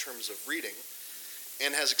in terms of reading,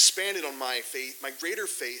 and has expanded on my faith, my greater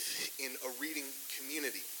faith in a reading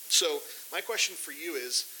community. So my question for you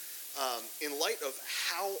is, in light of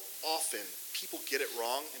how often people get it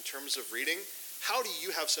wrong in terms of reading, how do you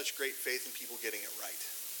have such great faith in people getting it right?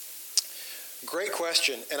 Great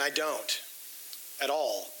question, and I don't at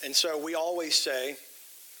all. And so we always say,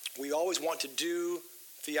 we always want to do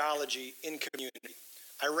theology in community.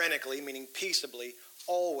 Ironically, meaning peaceably,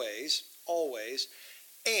 always.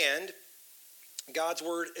 And God's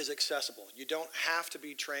word is accessible. You don't have to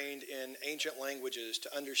be trained in ancient languages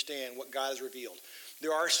to understand what God has revealed.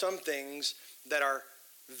 There are some things that are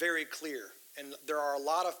very clear, and there are a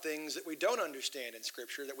lot of things that we don't understand in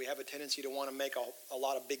Scripture that we have a tendency to want to make a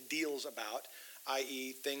lot of big deals about,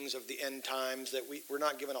 i.e. things of the end times that we're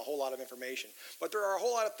not given a whole lot of information. But there are a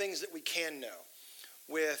whole lot of things that we can know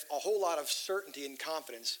with a whole lot of certainty and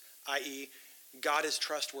confidence, i.e. God is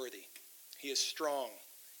trustworthy. He is strong.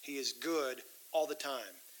 He is good all the time.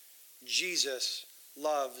 Jesus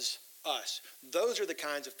loves us. Those are the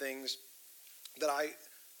kinds of things that I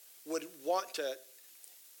would want to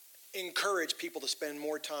encourage people to spend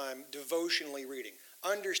more time devotionally reading,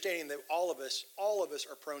 understanding that all of us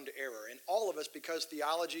are prone to error, and all of us, because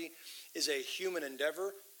theology is a human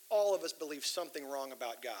endeavor, all of us believe something wrong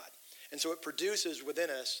about God. And so it produces within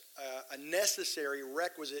us a necessary,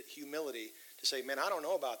 requisite humility to say, man, I don't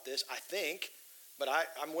know about this, I think, but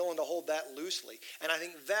I'm willing to hold that loosely. And I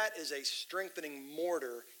think that is a strengthening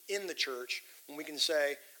mortar in the church when we can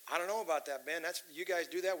say, I don't know about that, Ben. You guys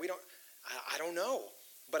do that? I don't know.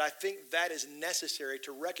 But I think that is necessary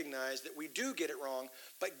to recognize that we do get it wrong,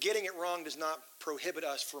 but getting it wrong does not prohibit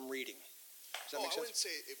us from reading. Does that make sense? I wouldn't say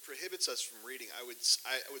it prohibits us from reading. I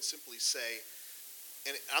would simply say,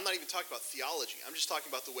 and I'm not even talking about theology. I'm just talking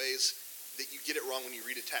about the ways that you get it wrong when you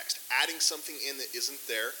read a text. Adding something in that isn't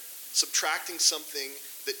there, subtracting something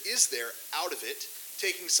that is there out of it,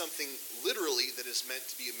 taking something literally that is meant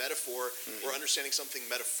to be a metaphor, or understanding something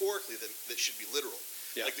metaphorically that should be literal.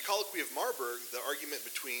 Yeah. Like the Colloquy of Marburg, the argument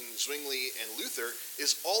between Zwingli and Luther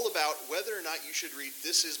is all about whether or not you should read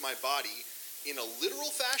 "This is my body" in a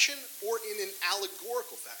literal fashion or in an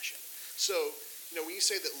allegorical fashion. So, when you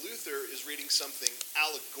say that Luther is reading something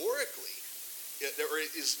allegorically, or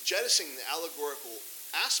is jettisoning the allegorical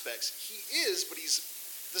aspects, he is, but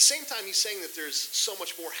at the same time he's saying that there's so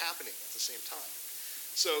much more happening at the same time.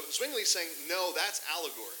 So Zwingli's saying, no, that's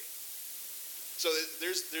allegory. So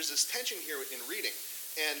there's this tension here in reading.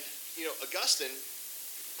 And, Augustine,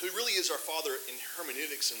 who really is our father in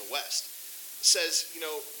hermeneutics in the West, says,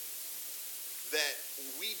 that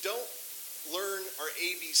we don't learn our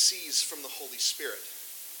ABCs from the Holy Spirit.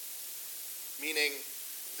 Meaning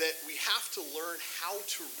that we have to learn how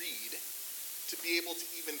to read to be able to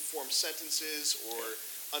even form sentences or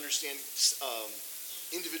understand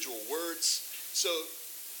individual words. So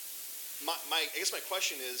I guess my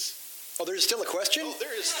question is... Oh, there's still a question? Oh,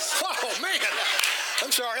 there is. Oh, man.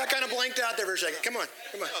 I'm sorry. I kind of blanked out there for a second. Come on.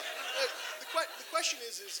 The question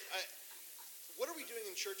is what are we doing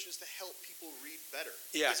in churches to help people read better?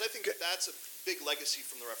 Yeah. Because I think that's a big legacy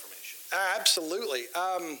from the Reformation. Absolutely.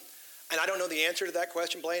 And I don't know the answer to that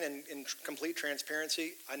question, Blaine, in complete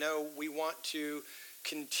transparency. I know we want to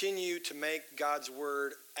continue to make God's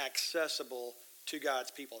word accessible to God's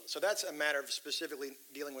people. So that's a matter of specifically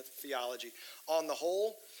dealing with theology. On the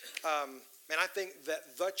whole, and I think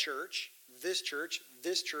that the church, the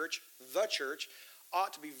church,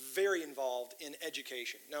 ought to be very involved in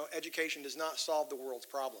education. No, education does not solve the world's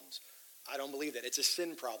problems. I don't believe that. It's a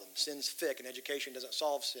sin problem. Sin's thick, and education doesn't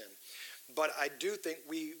solve sin. But I do think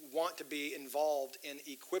we want to be involved in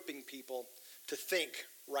equipping people to think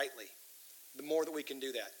rightly, the more that we can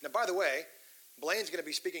do that. Now, by the way, Blaine's going to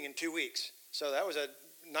be speaking in 2 weeks. So that was a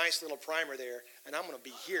nice little primer there. And I'm going to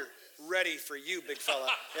be here ready for you, big fella.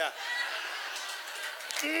 Yeah.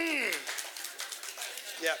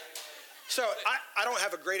 Yeah. So I don't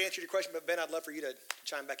have a great answer to your question, but Ben, I'd love for you to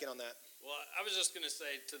chime back in on that. Well, I was just going to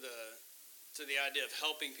say to the idea of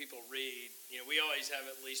helping people read, we always have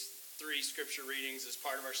at least 3 scripture readings as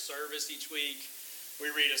part of our service each week. We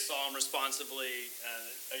read a psalm responsively,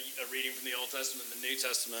 a reading from the Old Testament and the New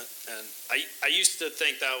Testament. And I used to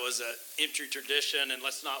think that was an empty tradition, and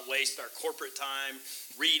let's not waste our corporate time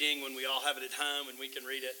reading when we all have it at home and we can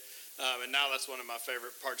read it. And now that's one of my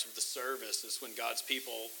favorite parts of the service is when God's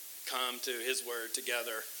people come to his word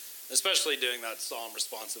together, especially doing that psalm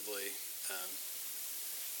responsively,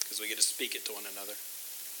 because we get to speak it to one another.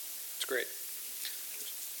 It's great.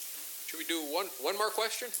 Should we do one more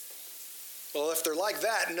question? Well, if they're like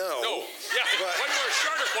that, no. No. Yeah, But one more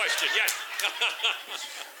shorter question, yes.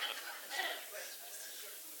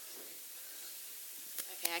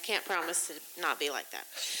 Okay, I can't promise to not be like that.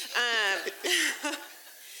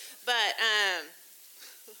 But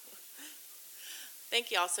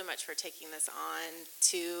thank you all so much for taking this on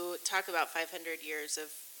to talk about 500 years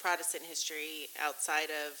of Protestant history outside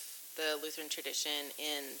of the Lutheran tradition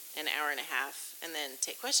in an hour and a half, and then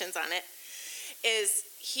take questions on it, is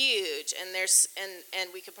huge. And and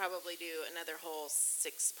we could probably do another whole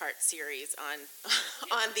 6-part series on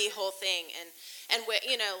the whole thing. And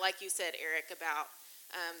like you said, Eric, about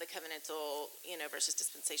the covenantal, versus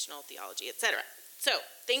dispensational theology, etc. So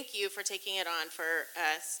thank you for taking it on for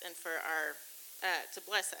us and for our to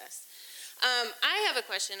bless us. I have a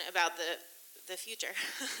question about the future.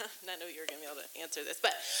 I know you're going to be able to answer this,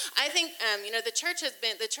 but I think the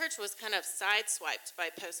church was kind of sideswiped by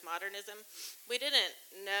postmodernism. We didn't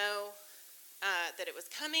know that it was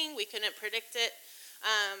coming. We couldn't predict it.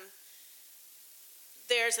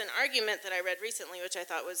 There's an argument that I read recently, which I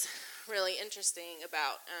thought was really interesting,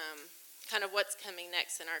 about kind of what's coming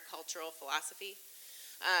next in our cultural philosophy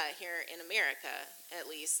here in America, at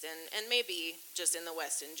least, and maybe just in the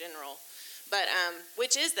West in general. But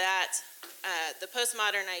which is that the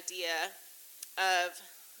postmodern idea of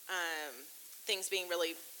things being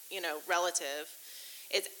really, relative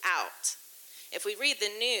is out. If we read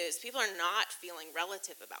the news, people are not feeling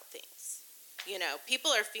relative about things.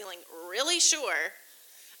 People are feeling really sure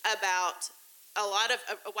about a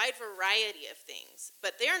wide variety of things,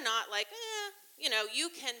 but they're not like, you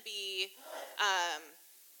can be, I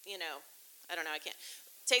don't know, I can't.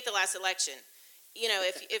 Take the last election.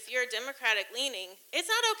 If you're Democratic leaning,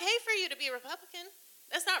 it's not okay for you to be Republican.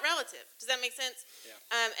 That's not relative. Does that make sense? Yeah.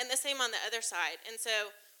 And the same on the other side. And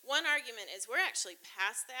so one argument is we're actually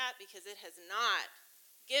past that because it has not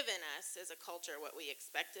given us as a culture what we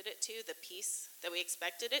expected it to, the peace that we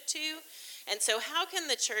expected it to. And so how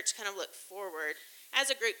can the church kind of look forward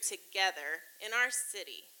as a group together in our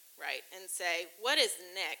city, right, and say, what is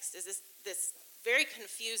next? Is this very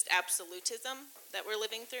confused absolutism that we're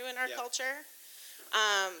living through in our culture?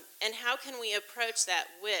 And how can we approach that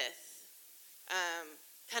with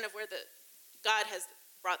kind of where God has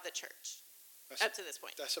brought the church up to this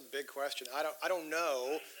point? That's a big question. I don't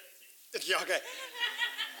know. Yeah, okay.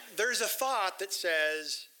 There's a thought that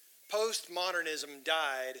says postmodernism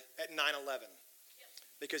died at 9/11.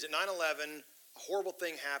 Because at 9/11, a horrible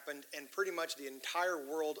thing happened, and pretty much the entire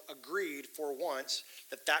world agreed for once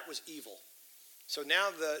that that was evil. So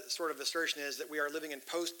now the sort of assertion is that we are living in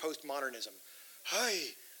postmodernism.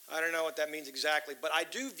 Hey, I don't know what that means exactly, but I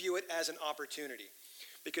do view it as an opportunity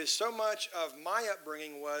because so much of my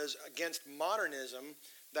upbringing was against modernism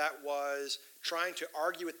that was trying to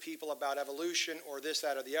argue with people about evolution or this,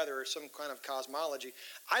 that, or the other, or some kind of cosmology.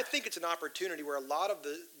 I think it's an opportunity where a lot of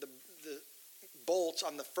the bolts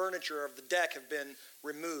on the furniture of the deck have been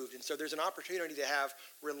removed. And so there's an opportunity to have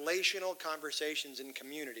relational conversations in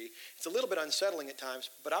community. It's a little bit unsettling at times,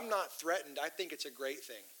 but I'm not threatened. I think it's a great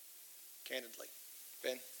thing, candidly.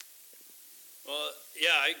 Ben? Well,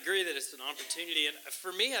 yeah, I agree that it's an opportunity. And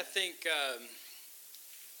for me, I think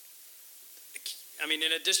I mean,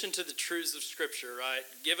 in addition to the truths of Scripture, right?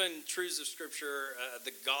 Given truths of Scripture,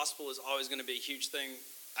 the gospel is always going to be a huge thing.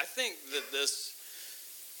 I think that this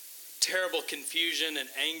terrible confusion and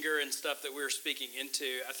anger and stuff that we're speaking into,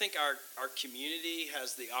 I think our community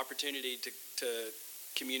has the opportunity to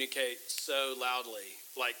communicate so loudly,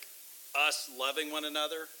 like us loving one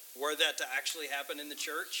another. Were that to actually happen in the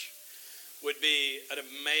church, would be an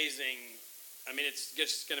amazing, I mean, it's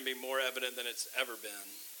just going to be more evident than it's ever been,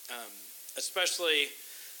 especially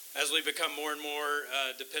as we become more and more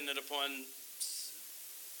dependent upon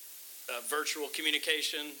virtual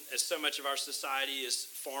communication, as so much of our society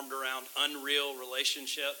is formed around unreal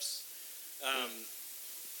relationships.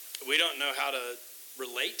 We don't know how to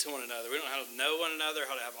relate to one another. We don't know how to know one another,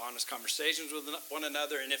 how to have honest conversations with one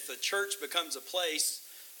another. And if the church becomes a place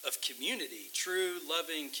of community, true,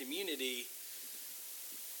 loving community,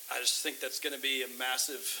 I just think that's going to be a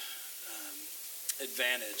massive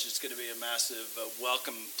advantage. It's going to be a massive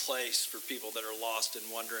welcome place for people that are lost and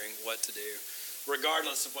wondering what to do,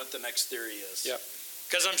 regardless of what the next theory is. Yep.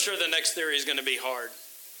 Because I'm sure the next theory is going to be hard.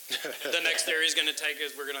 The next theory is going to take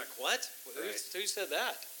us, we're going to, what? Right. Who said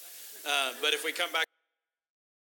that? But if we come back